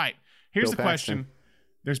final fight. Here's the question.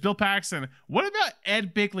 There's Bill Paxton. What about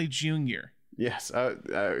Ed Bigley Jr.? Yes,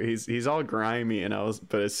 he's all grimy,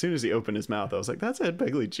 but as soon as he opened his mouth, I was like, "That's Ed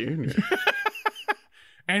Begley Jr."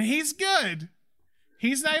 And he's good.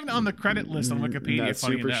 He's not even on the credit list on Wikipedia. Not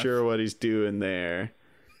super sure what he's doing there.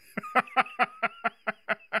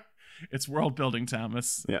 It's world building,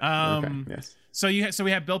 Thomas. Yeah. Okay. Yes. So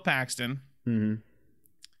we have Bill Paxton. Mm-hmm.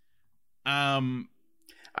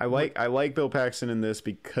 I like Bill Paxton in this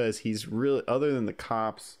because he's really, other than the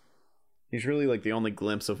cops, he's really like the only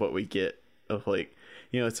glimpse of what we get of like,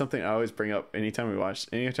 it's something I always bring up anytime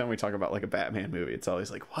we talk about like a Batman movie. It's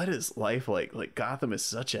always like, what is life like? Like Gotham is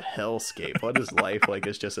such a hellscape. What is life like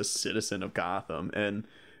as just a citizen of Gotham?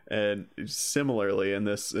 And similarly in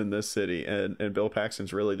this city, and Bill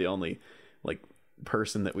Paxton's really the only like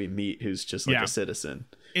person that we meet who's just like a citizen.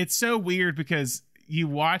 It's so weird because you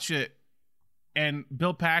watch it and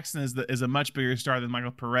Bill Paxton is a much bigger star than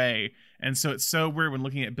Michael Pare, and so it's so weird when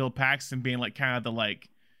looking at Bill Paxton being like kind of the like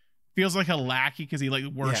feels like a lackey because he like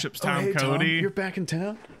worships Tom Cody. Tom, you're back in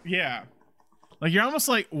town. Yeah, like you're almost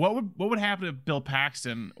like what would happen if Bill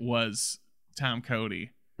Paxton was Tom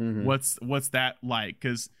Cody? Mm-hmm. What's that like?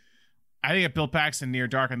 Because I think if Bill Paxton Near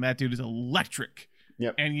Dark and that dude is electric.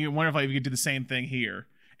 Yep. And you wonder if like you could do the same thing here.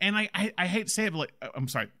 And I hate to say it, but like I'm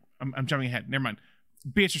sorry, I'm jumping ahead. Never mind.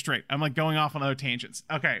 Beatrice Straight. I'm like going off on other tangents.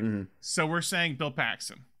 Okay, So we're saying Bill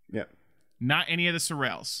Paxton. Yep. Not any of the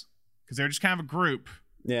Sorrells because they're just kind of a group.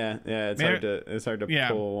 Yeah. It's hard to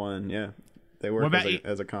pull one. Yeah, they work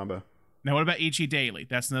as a combo. Now what about E.G. Daily?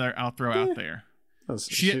 That's another I'll throw out there.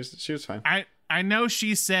 She was fine. I know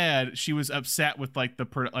she said she was upset with like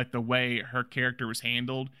the way her character was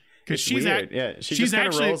handled. Because she's weird. She just kind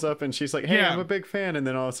of rolls up and she's like, hey, I'm a big fan, and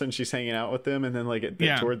then all of a sudden she's hanging out with them, and then like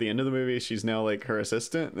toward the end of the movie she's now like her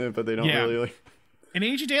assistant, but they don't really like. And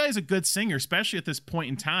A.G. Daly is a good singer, especially at this point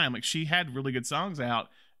in time. Like she had really good songs out,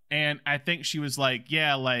 and I think she was like,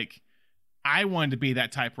 I wanted to be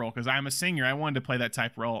that type role because I'm a singer. I wanted to play that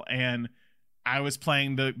type role, and I was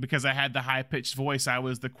playing because I had the high pitched voice. I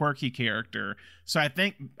was the quirky character. So I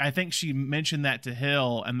think she mentioned that to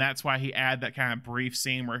Hill, and that's why he added that kind of brief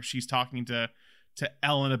scene where she's talking to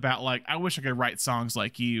Ellen about like, I wish I could write songs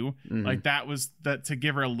like you. Mm-hmm. Like that was to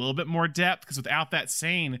give her a little bit more depth, because without that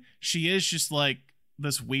scene, she is just like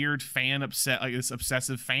this weird fan like this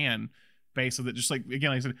obsessive fan basically that just like,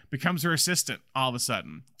 again, like I said, becomes her assistant all of a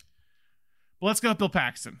sudden. But let's go with Bill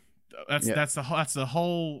Paxton. That's the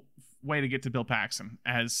whole way to get to Bill Paxton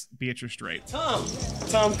as Beatrice Straight. Tom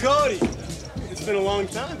Cody. It's been a long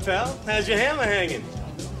time, pal. How's your hammer hanging?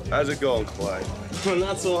 How's it going, Clyde? Well,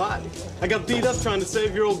 not so hot. I got beat up trying to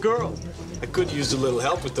save your old girl. I could use a little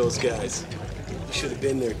help with those guys. You should have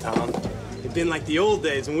been there, Tom. It'd been like the old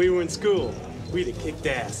days when we were in school. We'd have kicked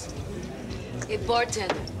ass. Hey,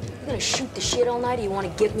 bartender, you gonna shoot the shit all night, or you want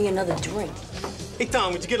to give me another drink? Hey,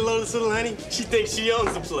 Tom, would you get a load of this little honey? She thinks she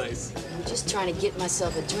owns the place. I'm just trying to get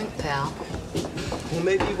myself a drink, pal. Well,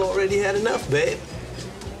 maybe you've already had enough, babe.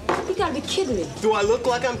 You gotta be kidding me. Do I look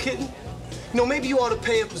like I'm kidding? Maybe you ought to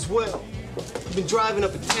pay up as well. You've been driving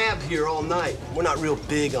up a tab here all night. We're not real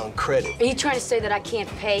big on credit. Are you trying to say that I can't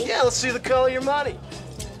pay? Yeah, let's see the color of your money.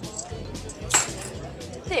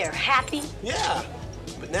 There, happy? Yeah,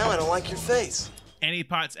 but now I don't like your face. Annie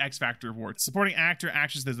Potts X Factor Award. Supporting actor,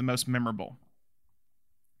 actress that is the most memorable.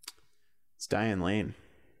 It's Diane Lane.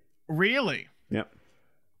 Really? Yep.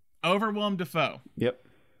 Over Willem Dafoe. Yep.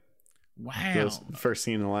 Wow. Those first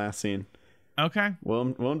scene and the last scene. Okay.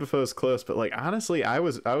 Willem Dafoe's close, but like honestly, I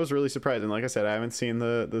was really surprised. And like I said, I haven't seen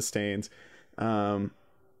the Stains.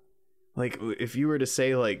 Like if you were to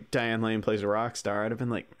say like Diane Lane plays a rock star, I'd have been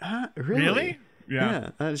like, really? Yeah.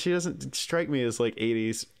 She doesn't strike me as like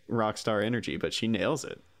 80s rock star energy, but she nails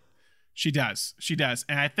it. She does.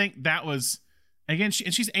 And I think that was, again,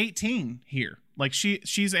 she's 18 here. Like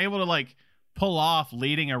she's able to like pull off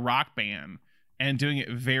leading a rock band and doing it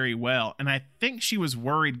very well. And I think she was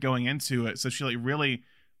worried going into it, so she like really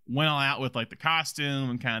went all out with like the costume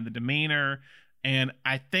and kind of the demeanor. And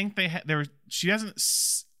I think Jimmy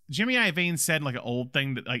Iovine said like an old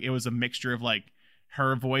thing that like it was a mixture of like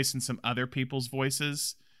her voice and some other people's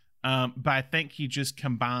voices. But I think he just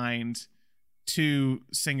combined two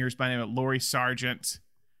singers by the name of Laurie Sargent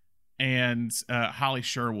and Holly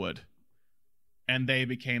Sherwood, and they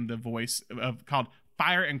became the voice of called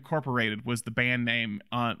Fire Incorporated was the band name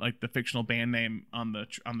on like the fictional band name on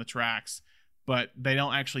the tracks, but they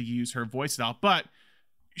don't actually use her voice at all. But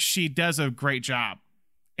she does a great job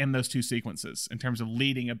in those two sequences in terms of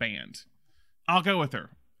leading a band. I'll go with her.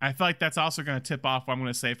 I feel like that's also going to tip off what I'm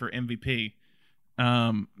going to say for MVP.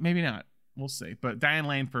 Maybe not. We'll see. But Diane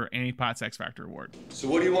Lane for Annie Potts X Factor Award. So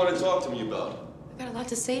what do you want to talk to me about? I got a lot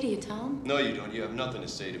to say to you, Tom. No, you don't. You have nothing to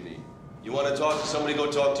say to me. You want to talk to somebody,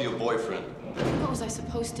 go talk to your boyfriend. What was I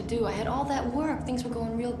supposed to do? I had all that work. Things were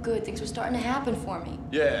going real good. Things were starting to happen for me.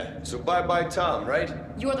 Yeah, so bye-bye Tom, right?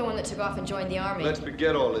 You're the one that took off and joined the army. Let's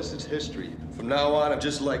forget all this. It's history. From now on, I'm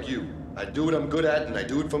just like you. I do what I'm good at, and I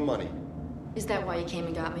do it for money. Is that why you came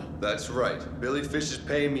and got me? That's right. Billy Fish is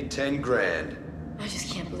paying me 10 grand. I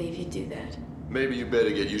just can't believe you'd do that. Maybe you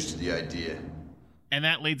better get used to the idea. And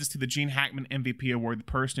that leads us to the Gene Hackman MVP Award, the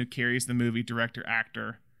person who carries the movie, director,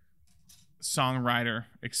 actor. songwriter,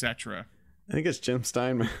 etc. I think it's Jim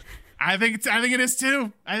Steinman. I think it is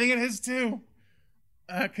too.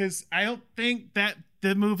 Because I don't think that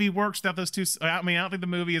the movie works without those two. I mean, I don't think the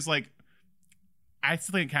movie is like. I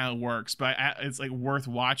still think it kind of works, but it's like worth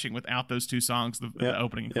watching without those two songs, the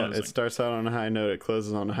opening and closing. Yeah, it starts out on a high note, it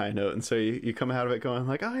closes on a high note, and so you come out of it going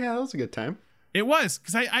like, oh yeah, that was a good time. It was,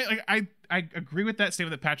 because I agree with that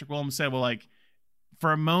statement that Patrick Williams said. Well, like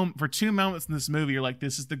for 2 moments in this movie, you're like,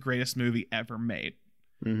 this is the greatest movie ever made.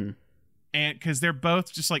 Mm-hmm. And because they're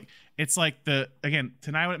both just like, it's like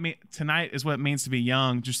tonight is what it means to be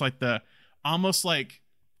young. Just like the almost like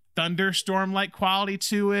thunderstorm like quality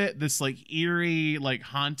to it, this like eerie, like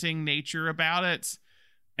haunting nature about it,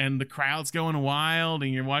 and the crowd's going wild,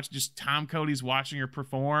 and you're watching just Tom Cody's watching her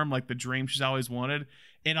perform like the dream she's always wanted.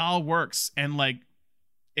 It all works, and like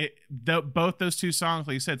both those two songs,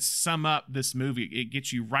 like you said, sum up this movie. It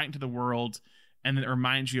gets you right into the world, and then it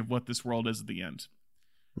reminds you of what this world is at the end.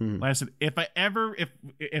 Like I said,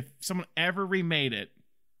 if someone ever remade it,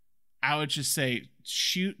 I would just say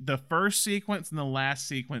shoot the first sequence and the last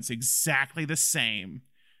sequence exactly the same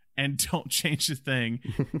and don't change the thing,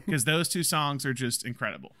 because those two songs are just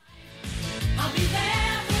incredible. I'll be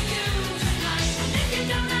there for you tonight. And if you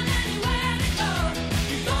don't have anywhere to go,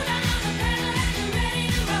 you go down on the pedal and you're ready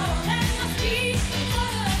to roll. There's no speed,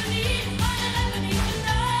 all you'll ever need to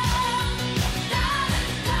know. Darling,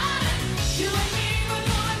 you and me, we're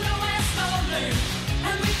going nowhere slowly,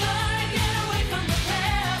 and we gotta get away from the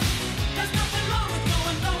past. There's nothing wrong with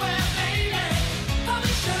going nowhere, baby, but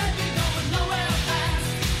we should be going nowhere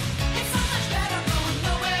fast. It's so much better going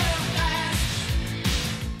nowhere fast.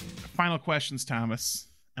 Final questions, Thomas.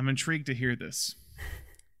 I'm intrigued to hear this.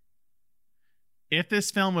 If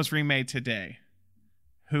this film was remade today,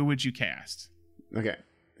 who would you cast? Okay,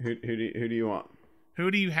 who do you want?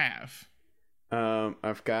 Who do you have?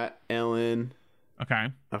 I've got Ellen. Okay.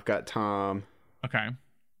 I've got Tom. Okay.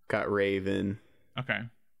 Got Raven. Okay.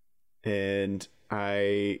 And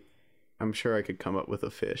I'm sure I could come up with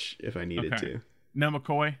a fish if I needed Okay. to. No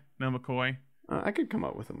McCoy. No McCoy. I could come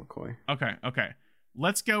up with a McCoy. Okay. Okay.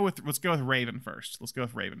 Let's go with Raven first.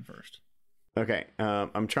 Okay.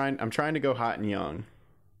 I'm trying to go hot and young.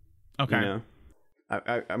 Okay. You know?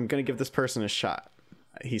 I'm gonna give this person a shot.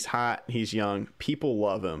 He's hot. He's young. People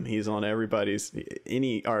love him. He's on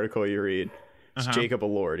any article you read. It's Jacob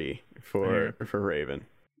Elordi for Raven.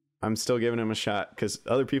 I'm still giving him a shot because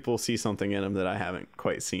other people see something in him that I haven't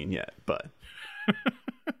quite seen yet. But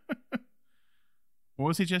what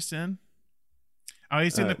was he just in? Oh,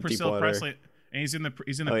 he's in the Priscilla Deepwater. Presley. And he's in the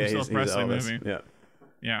Priscilla Presley Elvis. movie. Yeah.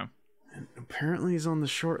 Yeah. And apparently he's on the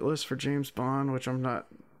short list for James Bond, which I'm not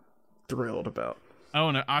thrilled about. Oh,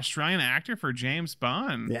 an Australian actor for James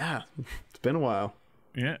Bond. Yeah, it's been a while.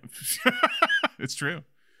 Yeah. It's true.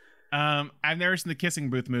 I've never seen the Kissing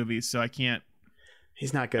Booth movies, so I can't.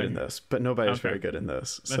 He's not good in this, but nobody's Okay. very good in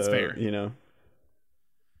this. That's so, fair. You know,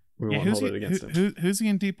 we Yeah, won't hold it against him. Who's he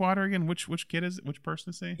in Deepwater again? Which kid is it? Which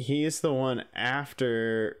person is he? He's the one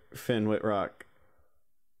after Finn Whitrock.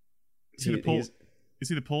 Is he the pool? Is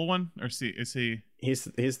he the pool one, or is he? He's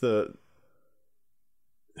the.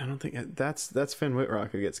 I don't think that's Finn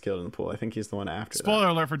Whitrock who gets killed in the pool. I think he's the one after. Spoiler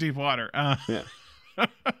alert for Deepwater. Yeah.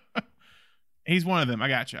 He's one of them. I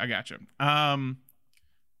got you.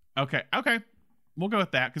 Okay. We'll go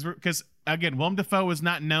with that because again, Willem Dafoe was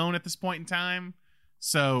not known at this point in time,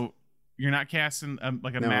 so you're not casting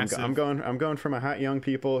like a massive. I'm going for my hot young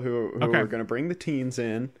people who are going to bring the teens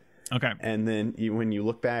in. Okay. And then when you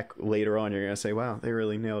look back later on, you're going to say, "Wow, they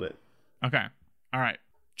really nailed it." Okay. All right.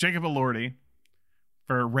 Jacob Elordi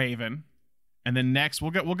for Raven, and then next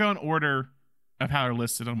we'll go in order of how they're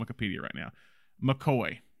listed on Wikipedia right now.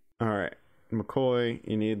 McCoy. All right, McCoy.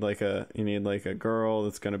 You need like a girl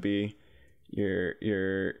that's going to be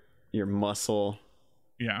your muscle.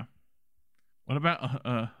 Yeah. What about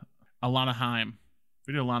Alana Haim?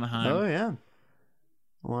 We do Alana Haim. Oh yeah,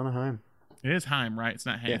 Alana Haim. It is Haim, right? It's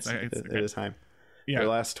not Haim. Yes, it is Haim. Yeah. Their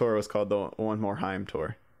last tour was called the One More Haim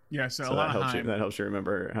tour. Yeah. So So Alana Haim. that helps you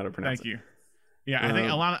remember how to pronounce Thank it. you. Yeah, I think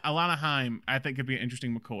Alana Haim, I think, could be an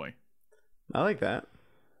interesting McCoy. I like that.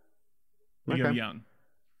 You go young.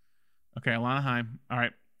 Okay, Alana Haim. All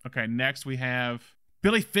right. Okay, next we have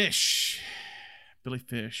Billy Fish. Billy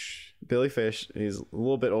Fish. He's a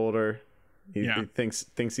little bit older. He Yeah. thinks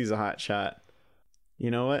he's a hot shot. You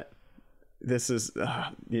know what? This is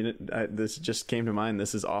this just came to mind.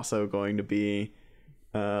 This is also going to be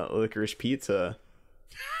Licorice Pizza.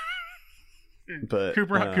 But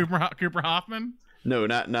Cooper Hoffman? No,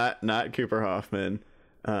 not Cooper Hoffman.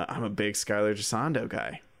 I'm a big Skylar Gisondo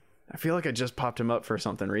guy. I feel like I just popped him up for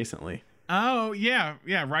something recently. Oh yeah,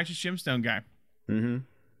 Righteous Gemstone guy. Mm-hmm.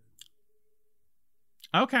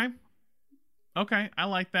 Okay, I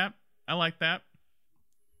like that.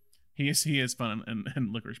 He is fun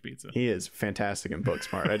in Licorice Pizza. He is fantastic in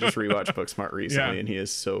Booksmart. I just rewatched Booksmart recently, Yeah. and he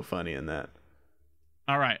is so funny in that.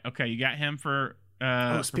 All right, okay, you got him for.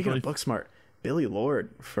 Speaking of Booksmart, Billy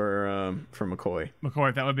Lord for McCoy.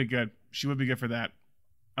 McCoy, that would be good. She would be good for that.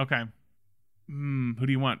 Okay. Who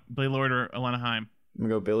do you want, Billy Lord or Alana Haim? I'm gonna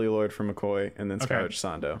go Billy Lord for McCoy, and then Okay. Skylar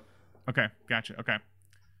Sando. Okay, gotcha. Okay.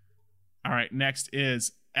 All right, next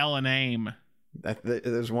is Ellen Aim.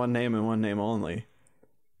 There's one name and one name only.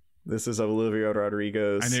 This is Olivia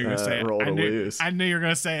Rodrigo's I knew you were gonna say it. Roll to Lose. I knew you were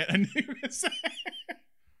gonna say it.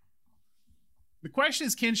 The question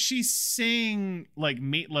is, can she sing like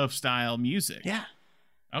Meatloaf style music? Yeah.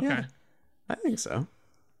 Okay. Yeah. I think so.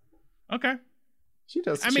 Okay. She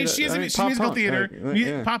does. I mean, she's musical pop-punk, theater,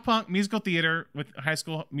 yeah. pop punk musical theater with High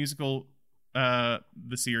School Musical, the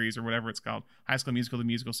series or whatever it's called, High School Musical, the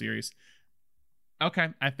musical series. Okay,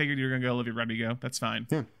 I figured you were gonna go Olivia Rodrigo. That's fine.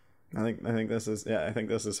 Yeah. I think this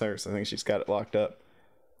is hers. I think she's got it locked up.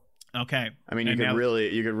 Okay. I mean, you And could now- really,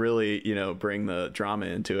 bring the drama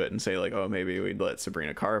into it and say like, oh, maybe we'd let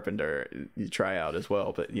Sabrina Carpenter try out as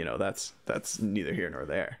well. But that's neither here nor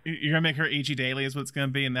there. You're gonna make her E.G. Daily is what it's gonna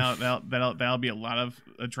be, and that'll be a lot of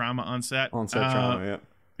drama on set. On set drama, yeah.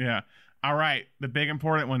 Yeah. All right, the big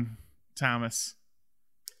important one, Thomas.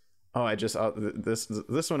 Oh,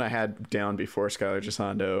 this one I had down before Skylar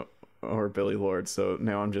Gisondo or Billy Lord, so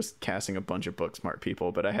now I'm just casting a bunch of Booksmart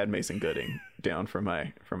people. But I had Mason Gooding down for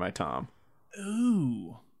my Tom.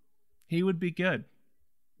 Ooh, he would be good.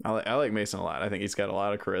 I like Mason a lot. I think he's got a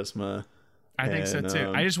lot of charisma. I think so And,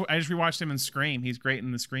 too. I just rewatched him in Scream. He's great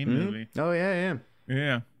in the Scream movie. Oh yeah.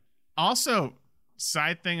 Yeah. Also,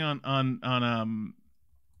 side thing on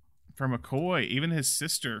for McCoy, even his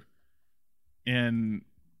sister in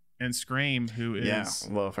Scream, who is Yeah,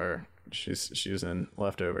 love her. She's in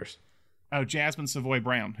Leftovers. Jasmine Savoy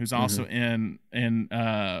Brown, who's also in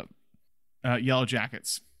Yellow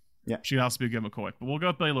Jackets. Yeah. She'd also be a good McCoy. But we'll go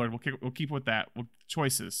with Billy Lord. We'll keep with that.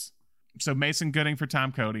 Choices. So Mason Gooding for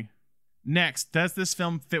Tom Cody. Next, does this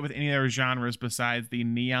film fit with any other genres besides the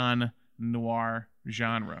neon noir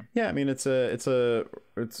genre? Yeah, I mean it's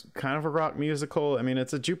kind of a rock musical. I mean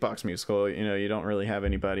it's a jukebox musical. You don't really have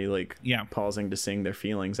anybody like pausing to sing their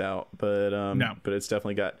feelings out, but No. but it's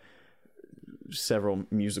definitely got several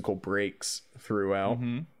musical breaks throughout.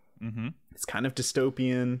 It's kind of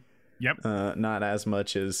dystopian. Yep. Not as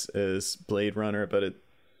much as Blade Runner, but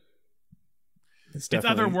it's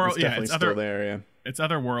definitely otherworld- it's yeah, definitely it's still other- there. Yeah. It's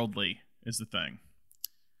otherworldly is the thing.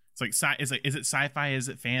 It's like is it sci-fi? Is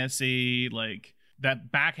it fantasy? Like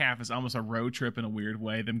that back half is almost a road trip in a weird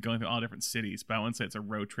way, them going through all different cities. But I wouldn't say it's a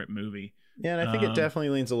road trip movie. Yeah, and I think it definitely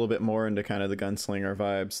leans a little bit more into kind of the gunslinger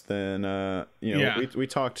vibes than we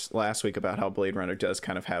talked last week about how Blade Runner does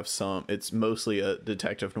kind of have some. It's mostly a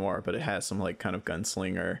detective noir, but it has some like kind of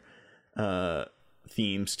gunslinger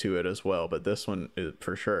themes to it as well. But this one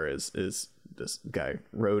for sure is this guy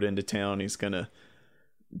rode into town. He's gonna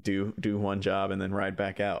do one job and then ride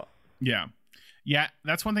back out. Yeah,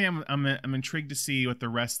 that's one thing I'm intrigued to see what the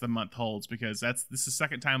rest of the month holds, because this is the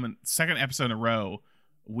second episode in a row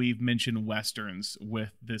we've mentioned westerns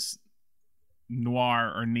with this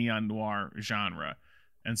noir or neon noir genre,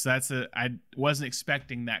 and so I wasn't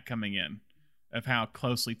expecting that coming in, of how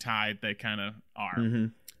closely tied they kind of are.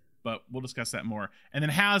 But we'll discuss that more. And then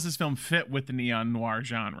how does this film fit with the neon noir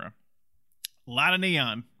genre? A lot of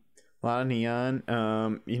neon.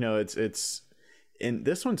 It's and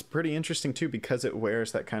this one's pretty interesting too, because it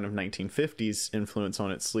wears that kind of 1950s influence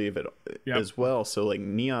on its sleeve as well. So like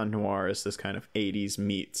neon noir is this kind of 80s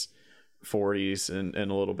meets 40s and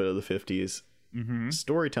a little bit of the 50s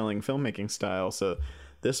storytelling, filmmaking style. So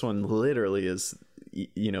this one literally is,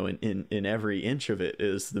 in every inch of it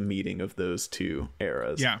is the meeting of those two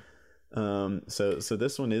eras. Yeah. So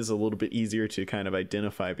this one is a little bit easier to kind of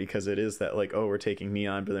identify, because it is that like, oh, we're taking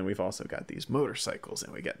neon, but then we've also got these motorcycles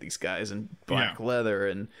and we got these guys in black leather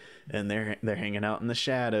and they're hanging out in the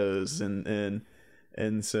shadows and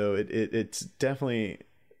so it's definitely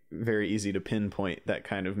very easy to pinpoint that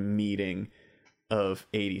kind of meeting of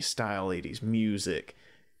 80s style, 80s music,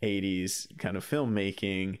 80s kind of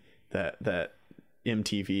filmmaking, that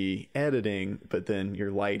MTV editing, but then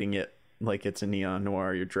you're lighting it like it's a neon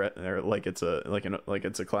noir, or like it's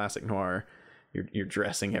a classic noir. You're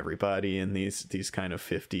dressing everybody in these kind of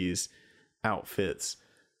 50s outfits.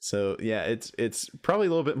 So yeah, it's probably a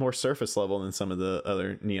little bit more surface level than some of the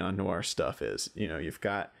other neon noir stuff is. You've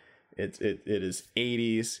got it is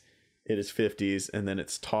 80s, it is 50s, and then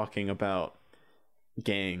it's talking about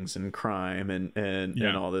gangs and crime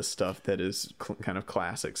and all this stuff that is kind of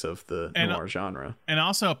classics of the noir genre. And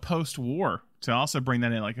also post-war, to also bring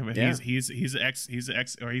that in, like he's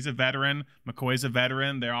a veteran, McCoy's a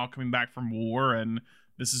veteran, they're all coming back from war, and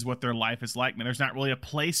this is what their life is like. Man, there's not really a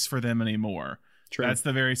place for them anymore. True. That's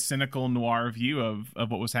the very cynical noir view of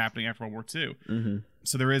what was happening after World War II. Mm-hmm.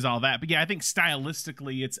 So there is all that. But yeah, I think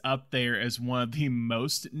stylistically it's up there as one of the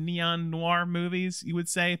most neon noir movies, you would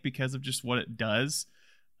say, because of just what it does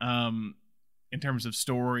in terms of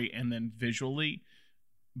story and then visually.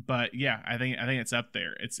 But yeah, I think it's up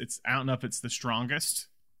there. It's I don't know if it's the strongest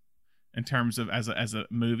in terms of as a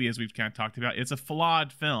movie, as we've kind of talked about. It's a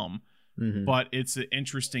flawed film, but it's an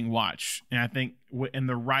interesting watch, and I think in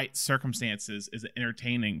the right circumstances is an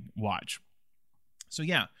entertaining watch. So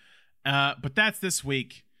yeah, but that's this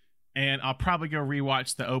week, and I'll probably go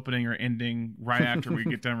rewatch the opening or ending right after we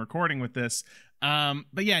get done recording with this.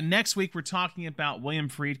 But yeah, next week we're talking about William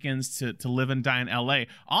Friedkin's to Live and Die in L.A.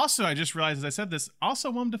 Also, I just realized as I said this,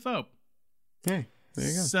 also Willem Dafoe. Hey, there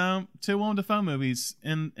you go. So 2 Willem Dafoe movies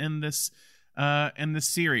in this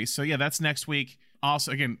series. So yeah, that's next week.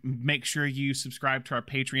 Also, again, make sure you subscribe to our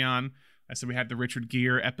Patreon. I said we had the Richard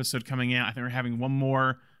Gere episode coming out. I think we're having one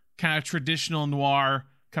more kind of traditional noir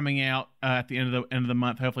coming out at the end of the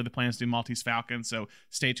month. Hopefully the plan is to do Maltese Falcon, so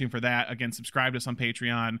stay tuned for that. Again, subscribe to us on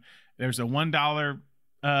Patreon. There's a $1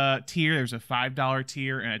 tier, there's a $5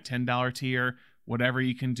 tier, and a $10 tier. Whatever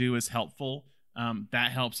you can do is helpful.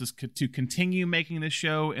 That helps us to continue making this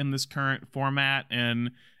show in this current format,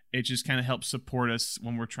 and it just kind of helps support us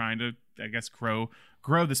when we're trying to, I guess, grow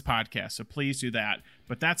this podcast. So please do that.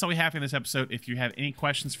 But that's all we have in this episode. If you have any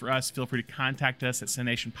questions for us, feel free to contact us at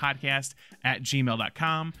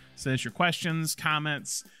cinenationpodcast@gmail.com. Send us your questions,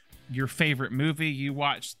 comments, your favorite movie you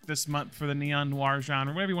watched this month for the neon noir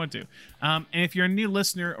genre, whatever you want to. And if you're a new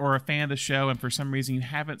listener or a fan of the show and for some reason you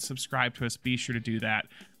haven't subscribed to us, be sure to do that.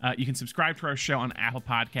 You can subscribe to our show on Apple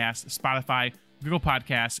Podcasts, Spotify, Google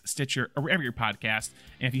Podcasts, Stitcher, or wherever your podcast.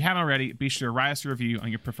 And if you haven't already, be sure to write us a review on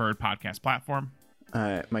your preferred podcast platform.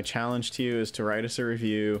 My challenge to you is to write us a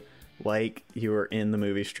review like you were in the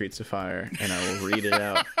movie Streets of Fire, and I will read it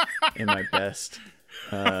out in my best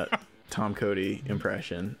Tom Cody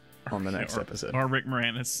impression on the next episode. Or Rick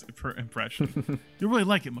Moranis impression. You really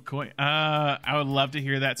like it, McCoy. I would love to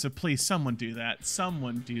hear that, so please, someone do that.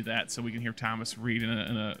 Someone do that so we can hear Thomas read in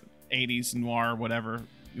a 80s noir, whatever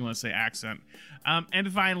you want to say, accent.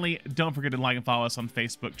 And finally, don't forget to like and follow us on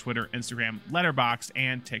Facebook, Twitter, Instagram, Letterboxd,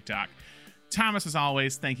 and TikTok. Thomas, as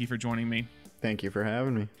always, thank you for joining me. Thank you for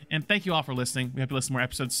having me. And thank you all for listening. We hope you listen to more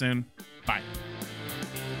episodes soon. Bye.